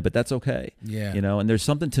up for a minute, but that's okay. Yeah. You know, and there's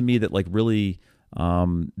something to me that like really,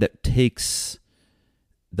 that takes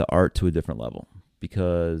the art to a different level,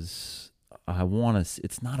 because I want to,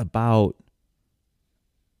 it's not about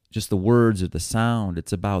just the words or the sound.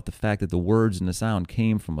 It's about the fact that the words and the sound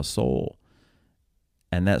came from a soul.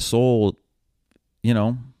 And that soul, you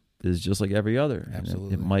know, is just like every other.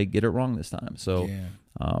 Absolutely. It might get it wrong this time. So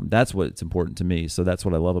that's what's important to me. So that's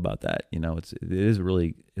what I love about that. You know, it is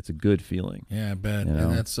really, it's a good feeling. Yeah, I bet. You know?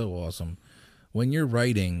 And that's so awesome. When you're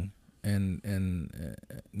writing and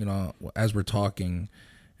you know, as we're talking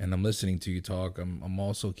and I'm listening to you talk, I'm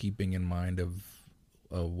also keeping in mind of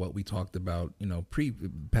what we talked about, you know,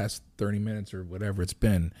 past 30 minutes or whatever it's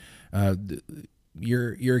been.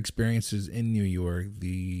 Your experiences in New York,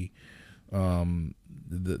 the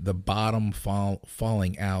bottom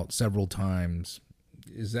falling out several times.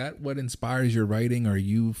 Is that what inspires your writing? Are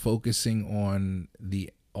you focusing on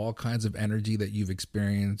all kinds of energy that you've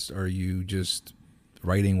experienced? Or are you just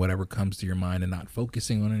writing whatever comes to your mind and not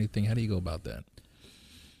focusing on anything? How do you go about that?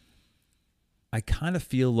 I kind of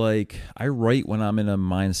feel like I write when I'm in a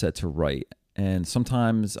mindset to write. And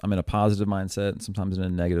sometimes I'm in a positive mindset and sometimes in a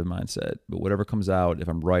negative mindset. But whatever comes out, if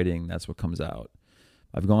I'm writing, that's what comes out.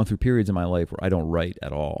 I've gone through periods in my life where I don't write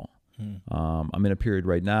at all. I'm in a period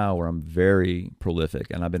right now where I'm very prolific,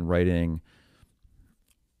 and I've been writing.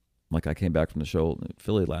 Like, I came back from the show in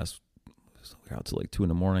Philly we were out till like 2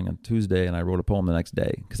 a.m. on Tuesday, and I wrote a poem the next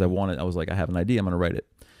day because I was like, I have an idea, I'm going to write it.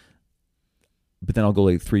 But then I'll go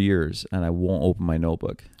like 3 years and I won't open my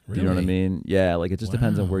notebook. Really? You know what I mean? Yeah, like it just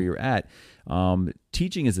depends on where you're at.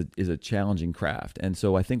 Teaching is a challenging craft. And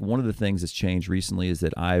so I think one of the things that's changed recently is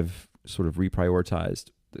that I've sort of reprioritized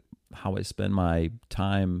how I spend my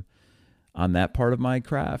time on that part of my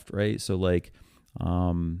craft, right? So like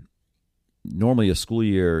normally a school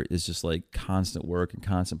year is just like constant work and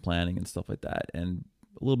constant planning and stuff like that. And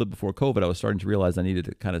a little bit before COVID, I was starting to realize I needed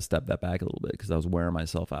to kind of step that back a little bit because I was wearing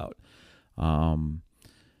myself out.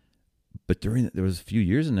 But there was a few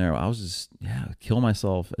years in there, I was just, kill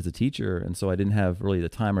myself as a teacher. And so I didn't have really the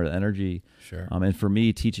time or the energy. Sure. And for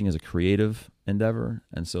me, teaching is a creative endeavor.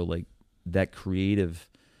 And so like that creative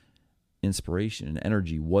inspiration and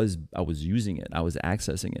energy I was using it. I was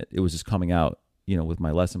accessing it. It was just coming out, you know, with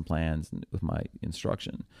my lesson plans and with my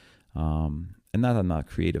instruction. And not that I'm not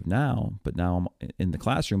creative now, but now I'm in the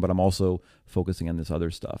classroom, but I'm also focusing on this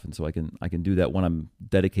other stuff. And so I can do that when I'm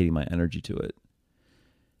dedicating my energy to it.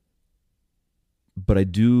 But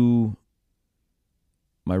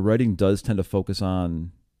my writing does tend to focus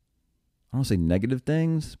on I don't want to say negative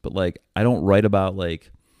things, but like I don't write about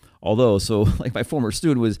like, although, so like my former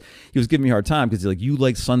student he was giving me a hard time because he's like, you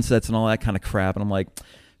like sunsets and all that kind of crap. And I'm like,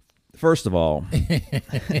 first of all,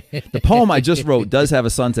 the poem I just wrote does have a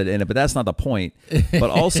sunset in it, but that's not the point. But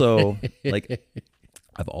also, like,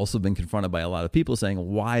 I've also been confronted by a lot of people saying,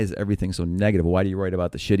 why is everything so negative? Why do you write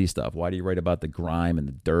about the shitty stuff? Why do you write about the grime and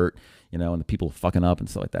the dirt, and the people fucking up and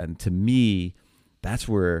stuff like that? And to me, that's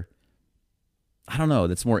where, I don't know,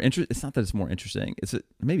 that's more interesting. It's not that it's more interesting.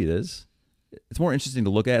 Maybe it is. It's more interesting to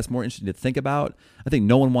look at. It's more interesting to think about. I think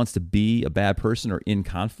no one wants to be a bad person or in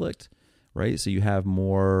conflict, right? So you have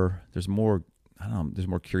there's more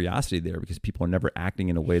curiosity there because people are never acting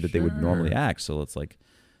in a way that they would normally act. So it's like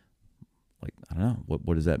I don't know,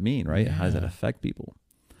 what does that mean, right? Yeah. How does that affect people?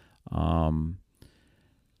 A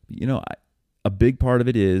big part of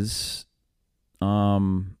it is,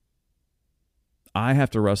 I have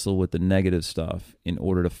to wrestle with the negative stuff in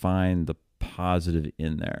order to find the positive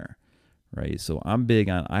in there, right? So I'm big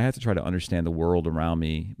on, I have to try to understand the world around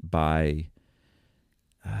me by,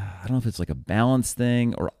 I don't know if it's like a balance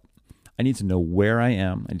thing, or I need to know where I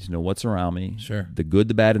am. I need to know what's around me, sure, the good,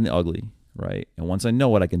 the bad, and the ugly, right? And once I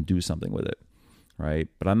know it, I can do something with it, right?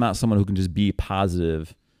 But I'm not someone who can just be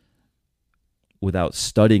positive without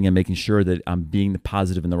studying and making sure that I'm being the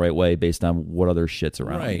positive in the right way based on what other shit's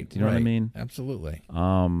around me. Do you know what I mean? Absolutely.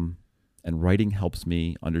 And writing helps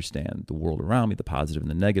me understand the world around me, the positive and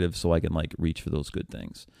the negative, so I can like reach for those good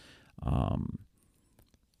things.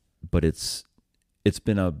 But it's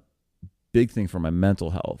been a big thing for my mental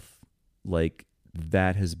health. Like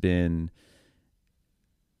that has been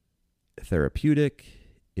therapeutic.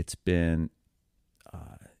 It's been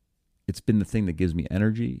the thing that gives me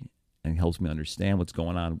energy and helps me understand what's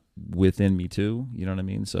going on within me too. You know what I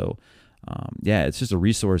mean? So, it's just a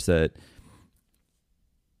resource that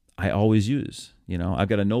I always use. I've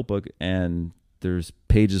got a notebook and there's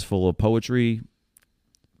pages full of poetry,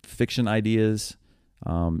 fiction ideas,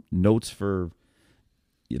 notes for,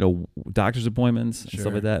 doctor's appointments and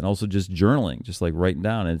stuff like that. And also just journaling, just like writing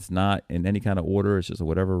down. And it's not in any kind of order. It's just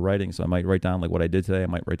whatever writing. So I might write down like what I did today. I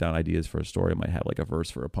might write down ideas for a story. I might have like a verse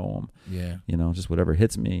for a poem. Yeah. Just whatever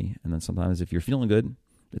hits me. And then sometimes if you're feeling good,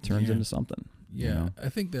 it turns into something. Yeah. I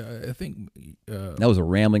think that No,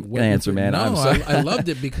 I loved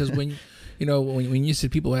it because when you said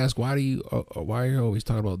people ask, why are you always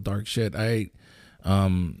talking about dark shit?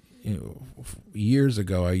 Years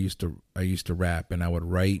ago, I used to rap and I would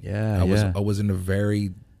write. I was in a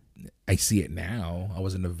very, I see it now, I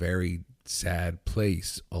was in a very sad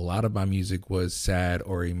place. A lot of my music was sad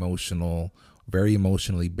or emotional, very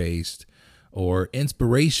emotionally based, or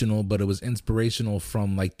inspirational, but it was inspirational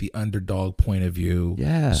from like the underdog point of view.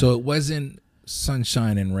 Yeah. So it wasn't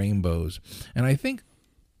sunshine and rainbows. And I think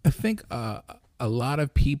a lot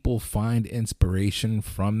of people find inspiration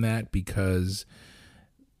from that because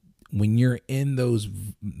when you're in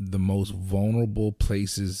the most vulnerable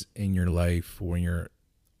places in your life, when you're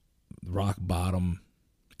rock bottom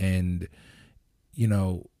and, you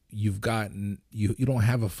don't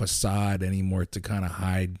have a facade anymore to kind of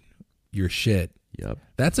hide your shit. Yep.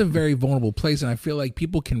 That's a very vulnerable place. And I feel like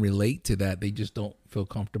people can relate to that. They just don't feel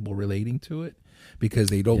comfortable relating to it because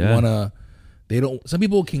they don't want to, some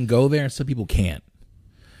people can go there and some people can't.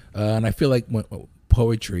 And I feel like when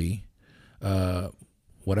poetry,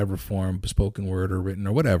 whatever form, spoken word or written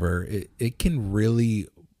or whatever, it can really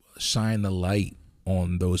shine the light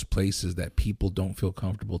on those places that people don't feel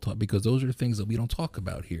comfortable talking, because those are things that we don't talk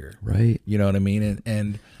about here. Right. You know what I mean?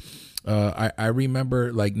 And I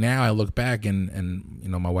remember, like, now I look back and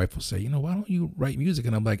my wife will say, why don't you write music?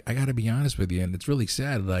 And I'm like, I got to be honest with you. And it's really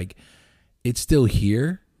sad. Like, it's still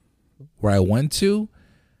here where I went to,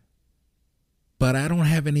 but I don't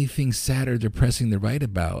have anything sad or depressing to write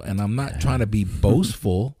about. And I'm not trying to be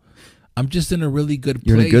boastful. I'm just in a really good place.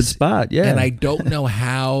 You're in a good spot, yeah. And I don't know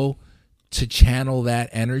how to channel that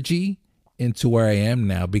energy into where I am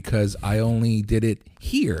now because I only did it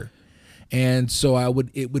here. And so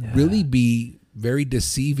it would really be very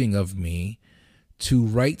deceiving of me to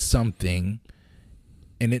write something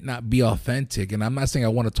and it not be authentic. And I'm not saying I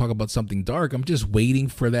want to talk about something dark. I'm just waiting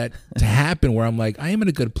for that to happen where I'm like, I am in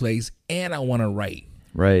a good place and I want to write.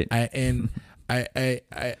 Right. I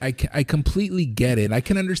completely get it. I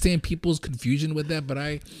can understand people's confusion with that, but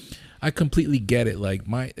I completely get it. Like,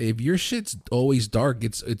 if your shit's always dark,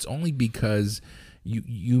 it's only because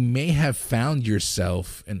you may have found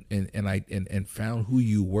yourself and found who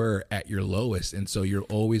you were at your lowest, and so you're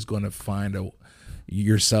always going to find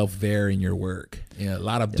yourself there in your work. A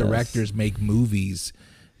lot of directors make movies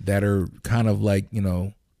that are kind of like,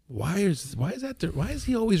 Why is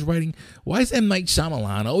he always writing? Why is M. Night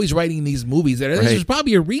Shyamalan always writing these movies? There's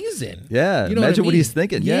probably a reason. Yeah, you know imagine what I mean? he's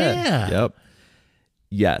thinking. Yeah. Yep.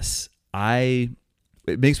 Yes,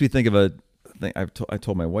 it makes me think of a thing I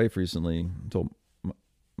told my wife recently. I told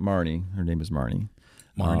Marnie, her name is Marnie.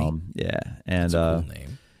 Marnie. Yeah, and that's a cool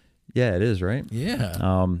name. Yeah, it is, right?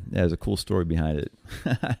 Yeah. There's a cool story behind it.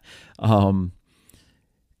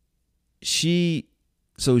 She's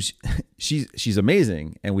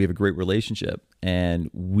amazing, and we have a great relationship, and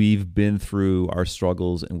we've been through our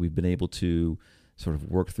struggles, and we've been able to sort of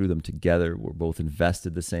work through them together. We're both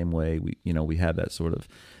invested the same way. We have we have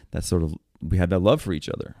that love for each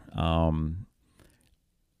other.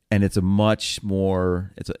 And it's a much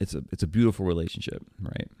more, it's a beautiful relationship,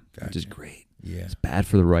 right? Gotcha. Which is great. Yeah. It's bad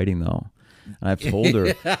for the writing though. And I've told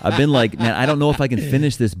her, I've been like, man, I don't know if I can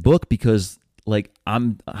finish this book because like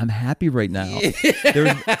I'm happy right now.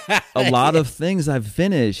 There's a lot of things I've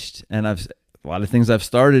finished, and a lot of things I've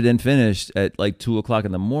started and finished at like 2:00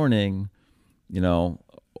 in the morning,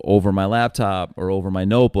 over my laptop or over my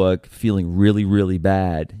notebook, feeling really, really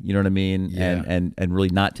bad. You know what I mean? Yeah. And really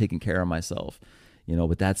not taking care of myself.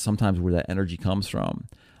 But that's sometimes where that energy comes from.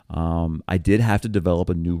 I did have to develop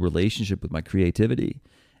a new relationship with my creativity,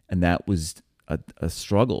 and that was a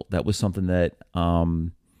struggle. That was something that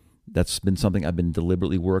that's been something I've been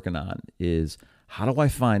deliberately working on. Is how do I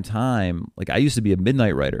find time? Like I used to be a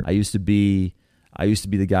midnight writer. I used to be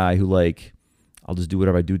the guy who like I'll just do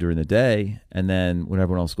whatever I do during the day, and then when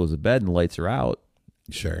everyone else goes to bed and the lights are out,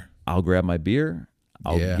 sure, I'll grab my beer.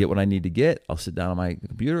 I'll get what I need to get. I'll sit down on my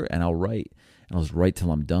computer and I'll write. And I'll just write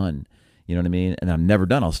till I'm done. You know what I mean? And I'm never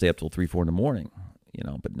done. I'll stay up till 3, 4 in the morning.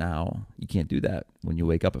 But now you can't do that when you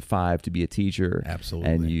wake up at 5 to be a teacher.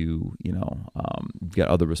 Absolutely. And you've got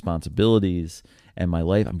other responsibilities. And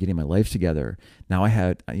I'm getting my life together. Now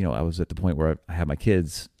I was at the point where I had my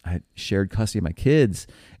kids. I had shared custody of my kids.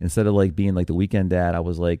 Instead of like being like the weekend dad, I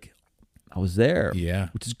was there. Yeah.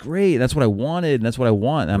 Which is great. That's what I wanted. And that's what I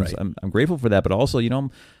want. And I'm grateful for that. But also,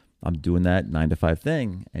 I'm doing that 9 to 5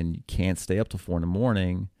 thing, and you can't stay up till 4 in the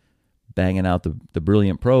morning banging out the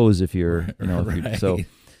brilliant prose if you're, right. So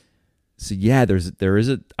yeah,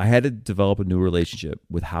 I had to develop a new relationship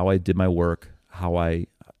with how I did my work, how I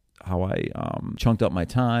chunked up my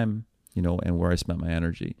time, and where I spent my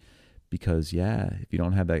energy. Because if you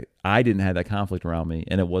don't have that, I didn't have that conflict around me,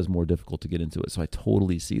 and it was more difficult to get into it. So I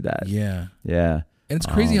totally see that. Yeah. Yeah. And it's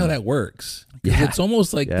crazy how that works. Yeah. It's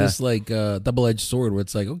almost like this double-edged sword where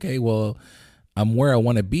it's like, okay, well, I'm where I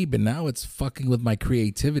want to be, but now it's fucking with my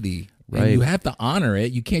creativity. Right. And you have to honor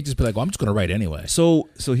it. You can't just be like, well, I'm just going to write anyway. So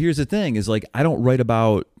here's the thing is like, I don't write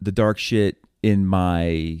about the dark shit in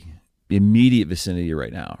my immediate vicinity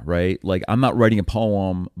right now, right? Like I'm not writing a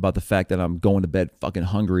poem about the fact that I'm going to bed fucking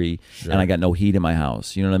hungry and I got no heat in my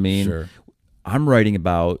house. You know what I mean? Sure. I'm writing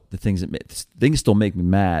about the things things still make me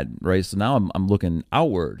mad, right? So now I'm looking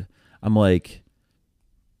outward. I'm like,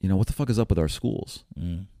 what the fuck is up with our schools?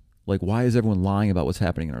 Like, why is everyone lying about what's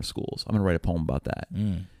happening in our schools? I'm gonna write a poem about that.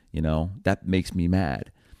 That makes me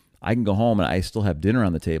mad. I can go home and I still have dinner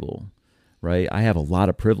on the table, right? I have a lot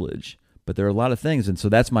of privilege, but there are a lot of things, and so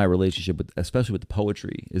that's my relationship with, especially with the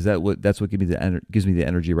poetry. That's what gives me the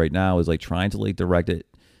energy right now is like trying to like direct it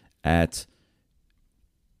at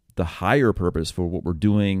the higher purpose for what we're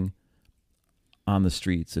doing on the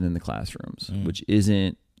streets and in the classrooms, which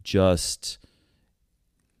isn't just,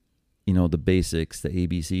 the basics, the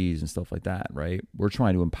ABCs and stuff like that, right? We're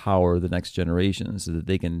trying to empower the next generation so that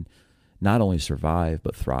they can not only survive,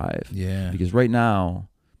 but thrive. Yeah. Because right now,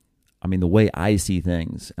 the way I see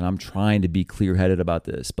things, and I'm trying to be clear-headed about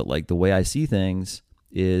this, but like the way I see things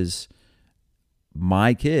is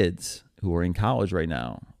my kids who are in college right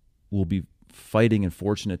now will be fighting and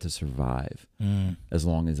fortunate to survive as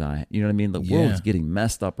long as I, you know what I mean? The world's getting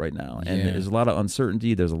messed up right now, and there's a lot of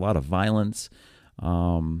uncertainty. There's a lot of violence,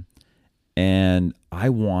 and I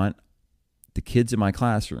want the kids in my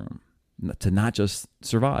classroom to not just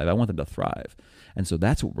survive. I want them to thrive, and so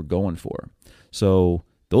that's what we're going for. So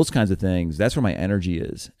those kinds of things, that's where my energy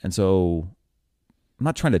is, and so I'm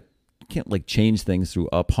not can't like change things through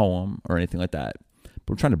a poem or anything like that, but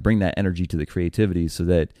we're trying to bring that energy to the creativity so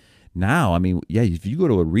that. Now, if you go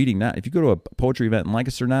to a reading now, if you go to a poetry event in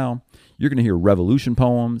Lancaster now, you're going to hear revolution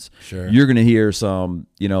poems. Sure. You're going to hear some,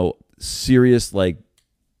 serious, like,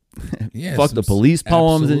 fuck the police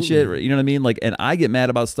poems and shit. You know what I mean? Like, and I get mad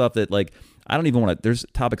about stuff that, like, there's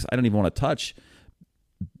topics I don't even want to touch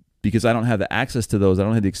because I don't have the access to those. I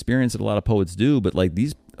don't have the experience that a lot of poets do. But, like,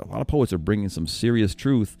 a lot of poets are bringing some serious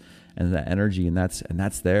truth and that energy, and that's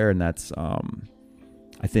there. And that's,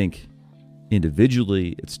 I think,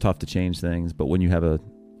 individually, it's tough to change things, but when you have a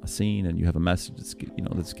a scene and you have a message that's,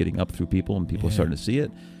 that's getting up through people and people are starting to see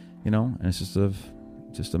it, and it's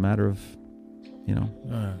just a matter of,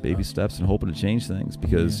 baby steps and hoping to change things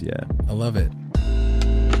because, I love it.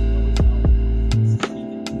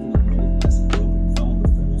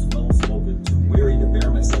 Weary to bear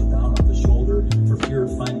myself down off the shoulder for fear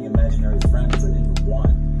of finding imaginary friends I didn't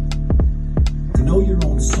want. To know your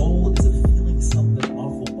own soul is a feeling something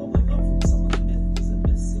awful bubbling up from someone's myth is a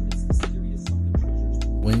miss and it's mysterious something treasures.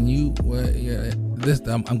 When you,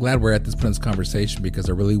 I'm glad we're at this point in this conversation because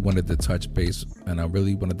I really wanted to touch base and I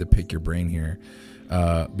really wanted to pick your brain here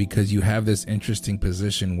because you have this interesting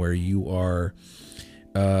position where you are,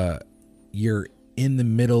 you're in the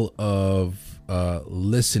middle of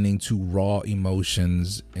listening to raw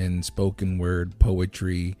emotions and spoken word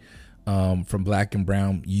poetry from Black and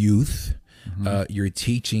brown youth. You're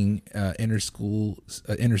teaching inner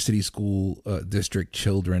city school district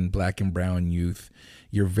children, Black and brown youth.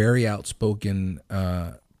 You're very outspoken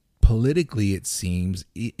politically, it seems,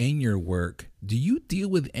 in your work. Do you deal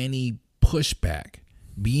with any pushback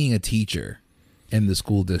being a teacher in the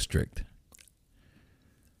school district?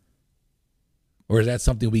 Or is that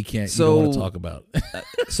something we can't, you don't want to talk about?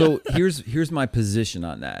 So here's my position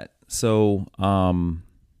on that. So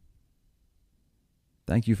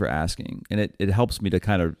thank you for asking. And it helps me to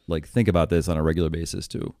kind of like think about this on a regular basis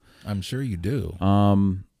too. I'm sure you do.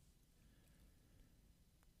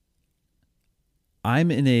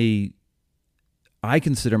 I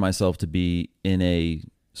consider myself to be in a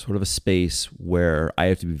sort of a space where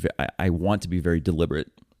I want to be very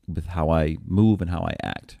deliberate with how I move and how I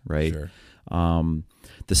act, right? Sure.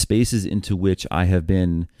 The spaces into which I have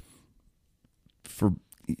been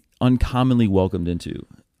uncommonly welcomed into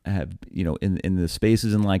have, in the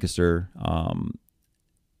spaces in Lancaster,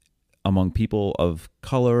 among people of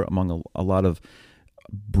color, among a lot of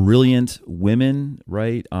brilliant women,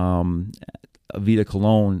 right? Avita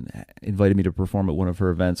Cologne invited me to perform at one of her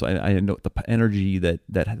events. So I know the energy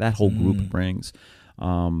that whole group brings.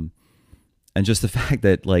 And just the fact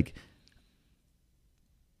that like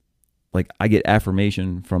I get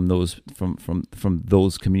affirmation from those from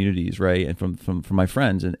those communities, right, and from my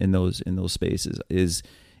friends in those spaces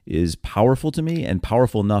is powerful to me, and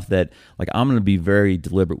powerful enough that like I'm going to be very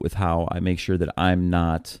deliberate with how I make sure that I'm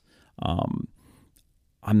not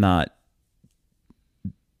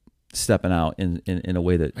stepping out in a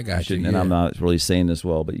way that I shouldn't. And I'm not really saying this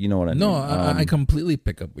well, but you know what I mean. No, I completely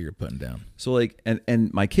pick up what you're putting down. So like,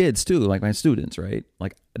 and my kids too, like my students, right?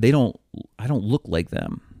 Like I don't look like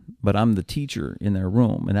them, but I'm the teacher in their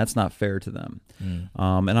room, and that's not fair to them.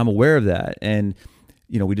 And I'm aware of that. And,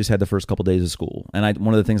 we just had the first couple days of school. And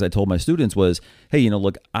one of the things I told my students was, hey,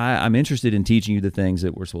 look, I'm interested in teaching you the things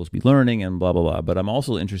that we're supposed to be learning and blah, blah, blah. But I'm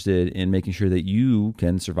also interested in making sure that you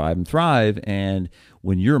can survive and thrive. And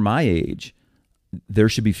when you're my age, there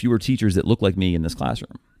should be fewer teachers that look like me in this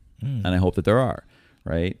classroom. And I hope that there are,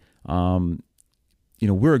 right?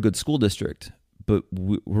 We're a good school district, but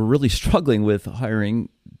we're really struggling with hiring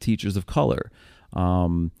teachers of color,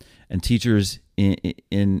 and teachers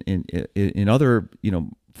in other,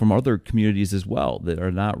 from other communities as well that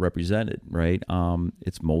are not represented, right?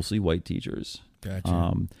 It's mostly white teachers.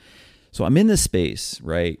 Gotcha. So I'm in this space,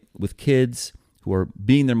 right, with kids who are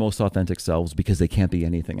being their most authentic selves because they can't be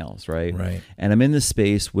anything else, right? Right. And I'm in this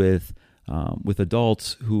space with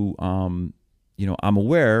adults who, I'm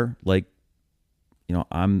aware, like,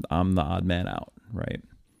 I'm the odd man out, right?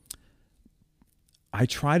 I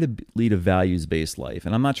try to lead a values-based life,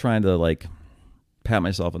 and I'm not trying to like pat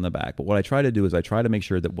myself on the back, but what I try to do is I try to make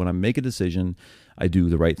sure that when I make a decision, I do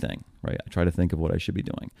the right thing, right? I try to think of what I should be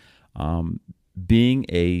doing. Being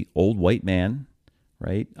a old white man,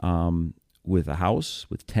 right, with a house,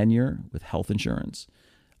 with tenure, with health insurance,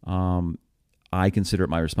 I consider it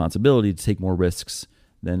my responsibility to take more risks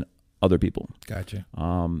than other people. Gotcha.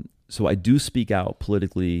 So I do speak out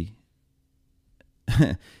politically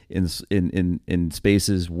in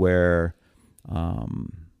spaces where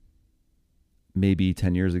maybe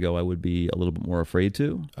 10 years ago I would be a little bit more afraid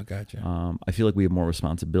to. I gotcha. I feel like we have more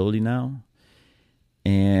responsibility now,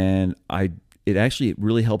 and it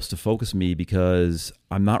really helps to focus me because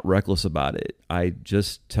I'm not reckless about it. I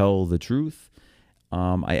just tell the truth.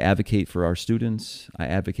 I advocate for our students. I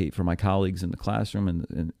advocate for my colleagues in the classroom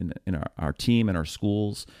and in our team and our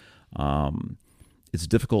schools. It's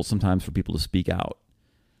difficult sometimes for people to speak out,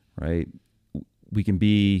 right? We can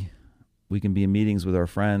be in meetings with our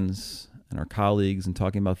friends and our colleagues and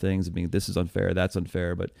talking about things and being, this is unfair, that's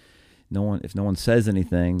unfair, but if no one says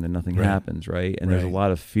anything, then nothing happens, right? And there's a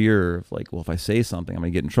lot of fear of like, well, if I say something, I'm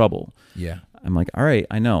gonna get in trouble. Yeah. I'm like, all right,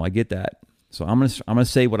 I know, I get that. So I'm gonna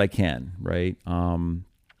say what I can, right?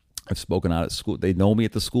 I've spoken out at school. They know me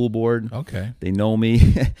at the school board. Okay. They know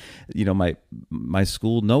me. You know, my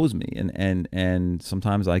school knows me, and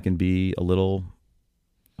sometimes I can be a little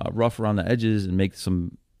rough around the edges and make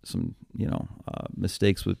some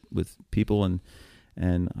mistakes with people, and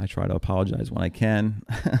I try to apologize when I can,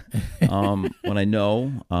 when I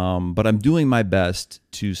know. But I'm doing my best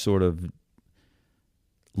to sort of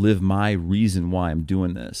live my reason why I'm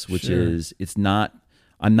doing this, which is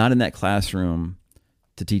I'm not in that classroom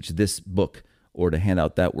to teach this book or to hand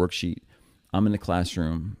out that worksheet. I'm in the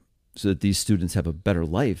classroom so that these students have a better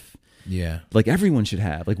life. Yeah. Like everyone should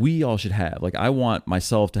have, like we all should have. Like I want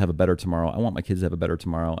myself to have a better tomorrow. I want my kids to have a better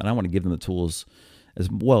tomorrow. And I want to give them the tools as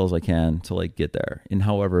well as I can to like get there in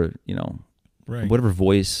however, right. whatever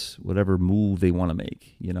voice, whatever move they want to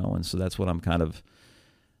make, And so that's what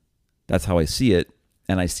that's how I see it.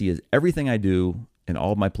 And I see it, everything I do and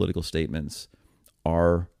all of my political statements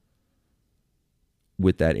are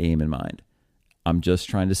with that aim in mind. I'm just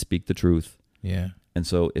trying to speak the truth. Yeah. And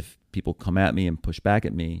so if people come at me and push back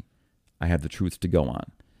at me, I have the truth to go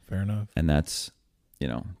on. Fair enough. And that's it.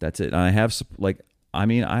 And I have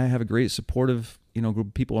I have a great supportive, group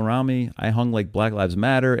of people around me. I hung like Black Lives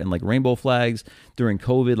Matter and like rainbow flags during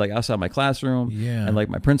COVID, like outside my classroom. Yeah. And like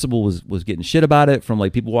my principal was getting shit about it from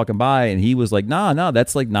like people walking by, and he was like, nah,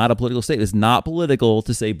 that's like not a political statement. It's not political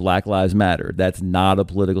to say Black Lives Matter. That's not a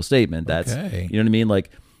political statement. That's, okay. You know what I mean?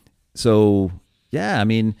 Like, so yeah, I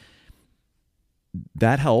mean,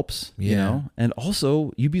 that helps, and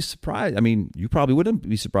also you'd be surprised. I mean, you probably wouldn't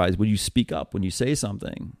be surprised when you speak up, when you say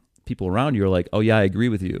something, people around you are like, oh yeah, I agree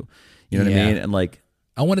with you. You know what I mean? And like,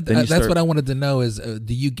 that's what I wanted to know is,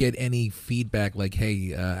 do you get any feedback like,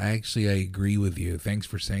 hey, I agree with you. Thanks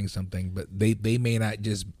for saying something, but they may not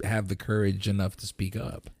just have the courage enough to speak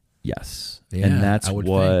up. Yes. Yeah, and that's I would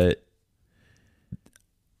what, think.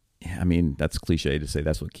 I mean, that's cliche to say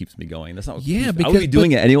that's what keeps me going. That's not what because I would be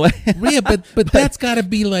doing it anyway. Yeah, but that's got to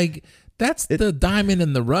be like, that's the diamond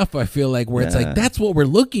in the rough, I feel like, where it's like, that's what we're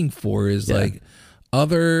looking for is like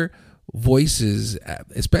other voices,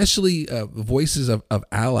 especially voices of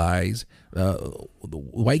allies, the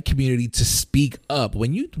white community, to speak up.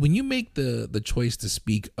 When you make the choice to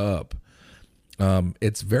speak up,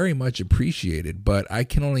 it's very much appreciated. But I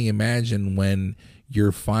can only imagine when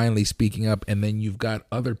you're finally speaking up and then you've got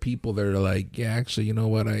other people that are like, yeah, actually, you know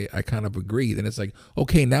what, I kind of agree. Then it's like,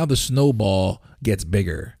 okay, now the snowball gets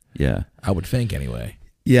bigger. Yeah, I would think anyway.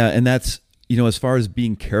 Yeah, and that's, as far as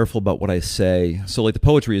being careful about what I say, so like the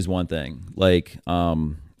poetry is one thing. Like,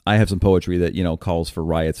 I have some poetry that, calls for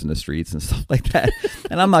riots in the streets and stuff like that.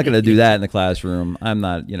 And I'm not going to do that in the classroom. I'm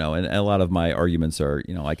not, and a lot of my arguments are,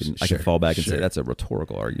 I can fall back and say that's a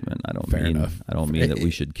rhetorical argument. I don't mean that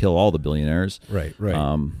we should kill all the billionaires. Right.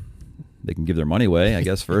 They can give their money away, I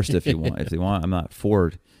guess, first if they want. I'm not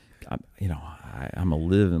for, I'm a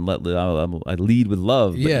live and let live. I lead with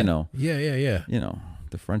love. But, Yeah.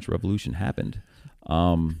 The French Revolution happened.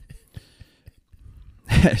 What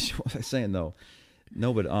was I saying though?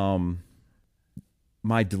 No, but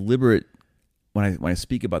my deliberate, when I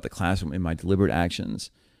speak about the classroom in my deliberate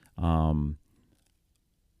actions, I'm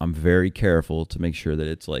very careful to make sure that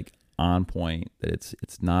it's like on point, that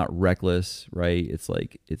it's not reckless, right? It's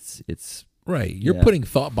like it's right. You're putting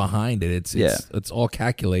thought behind it. It's all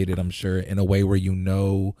calculated, I'm sure, in a way where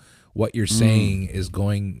what you're saying is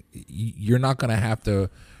going. You're not going to have to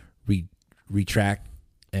retract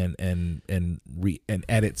and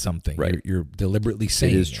edit something. Right. You're deliberately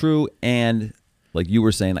saying it is true. And like you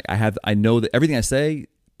were saying, like I know that everything I say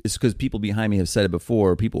is because people behind me have said it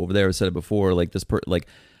before. People over there have said it before. Like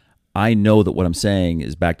I know that what I'm saying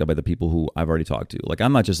is backed up by the people who I've already talked to. Like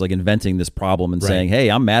I'm not just like inventing this problem and saying, hey,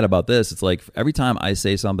 I'm mad about this. It's like every time I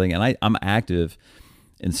say something, and I'm active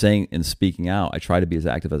in saying and speaking out, I try to be as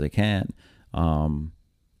active as I can.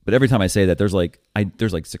 But every time I say that, there's like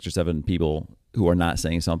 6 or 7 people who are not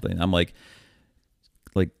saying something. I'm like,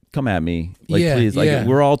 come at me, please. Like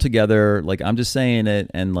we're all together. Like I'm just saying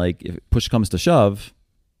it, and like if push comes to shove,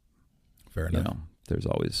 fair enough. There's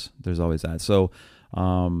always that. So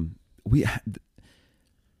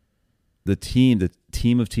the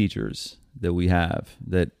team of teachers that we have,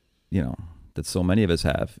 that that so many of us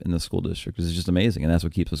have in the school district, is just amazing, and that's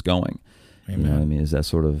what keeps us going. Amen. You know what I mean? Is that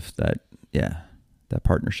sort of that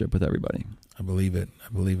partnership with everybody. I believe it.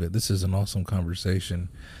 This is an awesome conversation.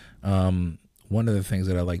 One of the things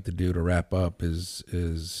that I like to do to wrap up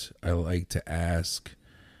is I like to ask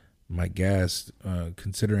my guest,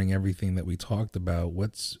 considering everything that we talked about,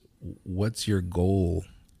 what's your goal?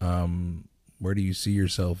 Where do you see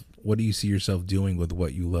yourself? What do you see yourself doing with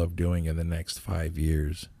what you love doing in the next 5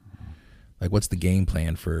 years? Like, what's the game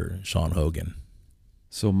plan for Sean Hogan?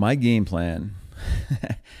 So my game plan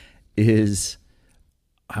is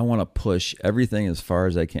I want to push everything as far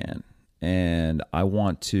as I can. And I really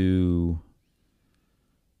want to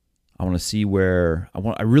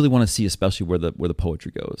see especially where the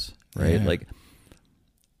poetry goes, right? Yeah. Like,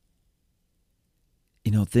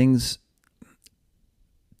 you know, things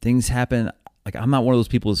happen. Like, I'm not one of those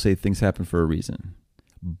people who say things happen for a reason,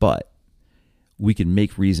 but we can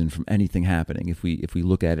make reason from anything happening if we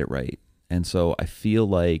look at it right. And so I feel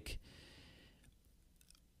like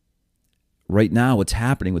right now what's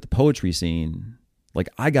happening with the poetry scene, like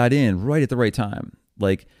I got in right at the right time.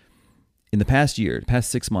 Like in the past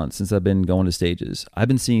 6 months since I've been going to stages, I've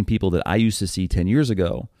been seeing people that I used to see 10 years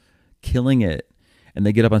ago killing it. And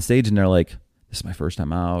they get up on stage and they're like, this is my first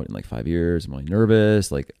time out in like 5 years. I'm really nervous.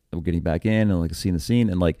 Like I'm getting back in and like seeing the scene.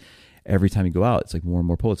 And like every time you go out, it's like more and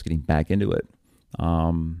more poets getting back into it.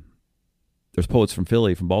 There's poets from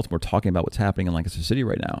Philly, from Baltimore talking about what's happening in Lancaster City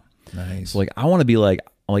right now. Nice. So like, I want to be like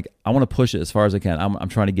I want to push it as far as I can. I'm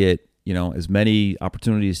trying to get, you know, as many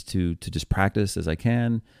opportunities to just practice as I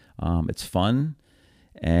can. It's fun.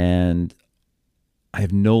 And I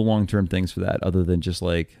have no long-term things for that other than just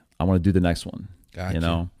like, I want to do the next one. Gotcha. You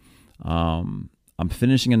know, I'm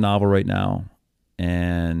finishing a novel right now.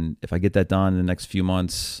 And if I get that done in the next few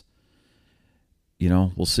months, you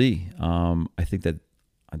know, we'll see. I think that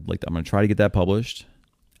I'm going to try to get that published.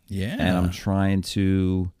 Yeah. And I'm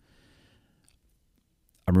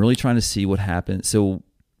really trying to see what happens. So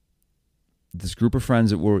this group of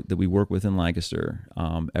friends that we work with in Lancaster,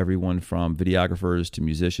 everyone from videographers to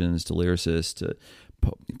musicians to lyricists to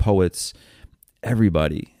poets,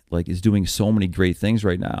 everybody like is doing so many great things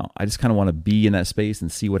right now. I just kind of want to be in that space and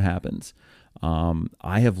see what happens.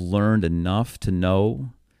 I have learned enough to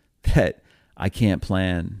know that I can't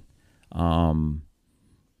plan.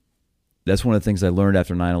 That's one of the things I learned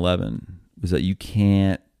after 9/11 was that you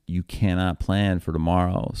cannot plan for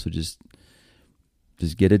tomorrow. So just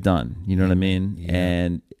get it done. You know what I mean? Yeah.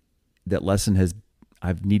 And that lesson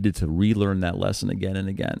I've needed to relearn that lesson again and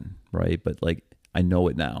again. Right. But like, I know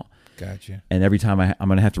it now. Gotcha. And every time I'm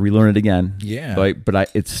going to have to relearn it again. Yeah.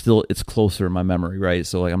 But it's closer in my memory. Right.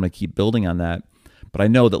 So like, I'm going to keep building on that. But I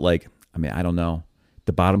know that like, I mean, I don't know,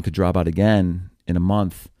 the bottom could drop out again in a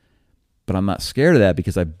month, but I'm not scared of that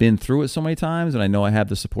because I've been through it so many times and I know I have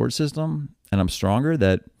the support system and I'm stronger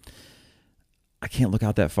that I can't look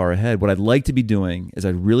out that far ahead. What I'd like to be doing is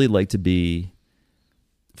I'd really like to be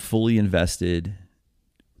fully invested,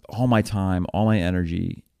 all my time, all my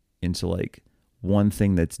energy into like one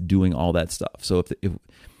thing that's doing all that stuff. So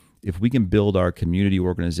if we can build our community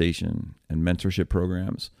organization and mentorship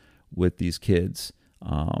programs with these kids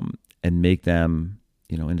and make them,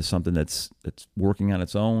 you know, into something that's working on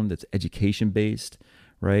its own, that's education based,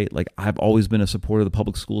 right? Like I've always been a supporter of the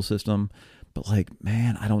public school system, but like,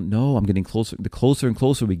 man, I don't know. I'm getting closer. The closer and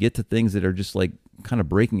closer we get to things that are just like kind of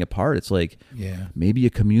breaking apart, it's like, yeah, maybe a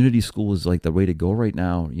community school is like the way to go right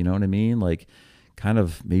now. You know what I mean? Like, kind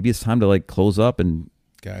of maybe it's time to like close up and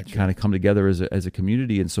Gotcha. kind of come together as a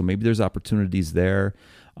community. And so maybe there's opportunities there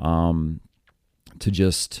to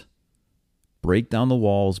just break down the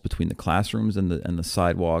walls between the classrooms and the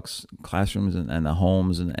sidewalks, classrooms and the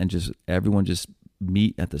homes, and just everyone just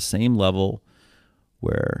meet at the same level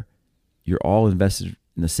where you're all invested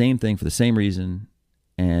in the same thing for the same reason.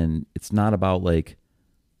 And it's not about like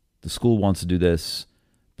the school wants to do this,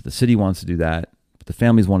 but the city wants to do that, but the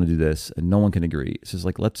families want to do this, and no one can agree. It's just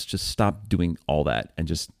like, let's just stop doing all that and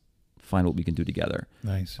just find what we can do together.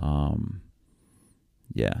 Nice.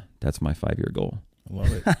 Yeah, that's my 5-year goal. I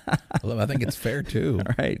love it. I think it's fair too.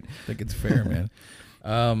 All right. I think it's fair, man.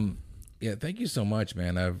 Yeah, thank you so much,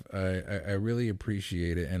 man. I really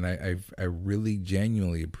appreciate it, and I really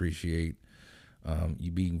genuinely appreciate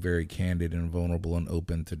you being very candid and vulnerable and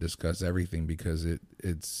open to discuss everything, because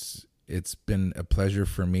it's been a pleasure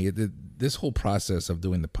for me. This whole process of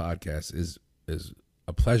doing the podcast is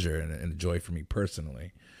a pleasure and a joy for me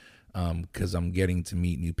personally, because I'm getting to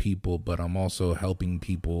meet new people, but I'm also helping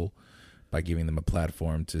people by giving them a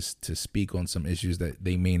platform to speak on some issues that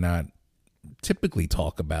they may not typically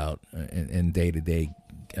talk about in day-to-day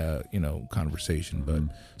conversation. But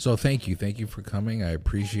so thank you for coming. I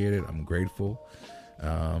appreciate it. I'm grateful.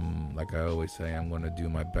 Like I always say, I'm going to do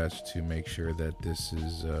my best to make sure that this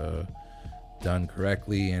is done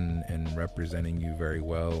correctly and representing you very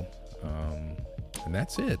well. And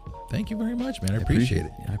that's it. Thank you very much, man. I appreciate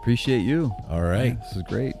it. I appreciate you. All right. Yeah, this is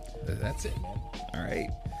great. That's it, man. All right.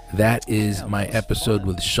 That is my episode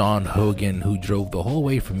with Sean Hogan, who drove the whole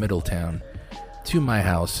way from Middletown to my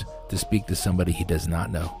house to speak to somebody he does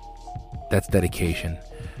not know. That's dedication.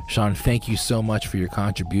 Sean, thank you so much for your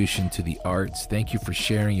contribution to the arts. Thank you for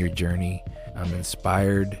sharing your journey. I'm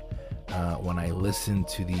inspired when I listen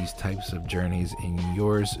to these types of journeys, and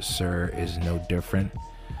yours, sir, is no different.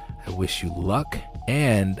 I wish you luck,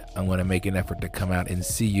 and I'm going to make an effort to come out and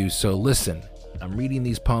see you. So listen, I'm reading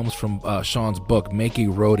these poems from Sean's book, Make a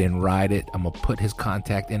Road and Ride It. I'm going to put his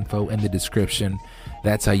contact info in the description.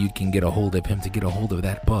 That's how you can get a hold of him to get a hold of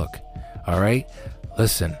that book. All right?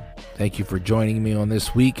 Listen, thank you for joining me on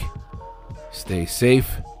this week. Stay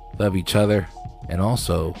safe, love each other, and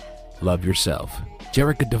also love yourself.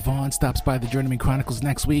 Jerica Devon stops by the Journeyman Chronicles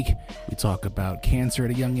next week. We talk about cancer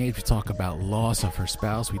at a young age. We talk about loss of her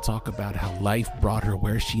spouse. We talk about how life brought her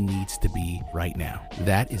where she needs to be right now.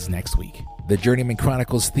 That is next week. The Journeyman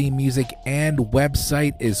Chronicles theme music and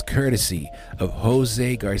website is courtesy of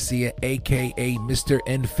Jose Garcia, aka Mr.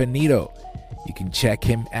 Infinito. You can check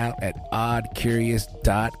him out at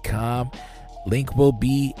oddcurious.com. Link will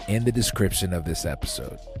be in the description of this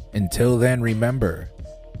episode. Until then, remember,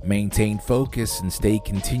 maintain focus and stay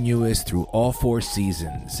continuous through all 4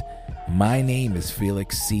 seasons. My name is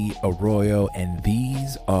Felix C. Arroyo, and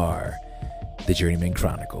these are the Journeyman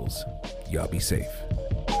Chronicles. Y'all be safe.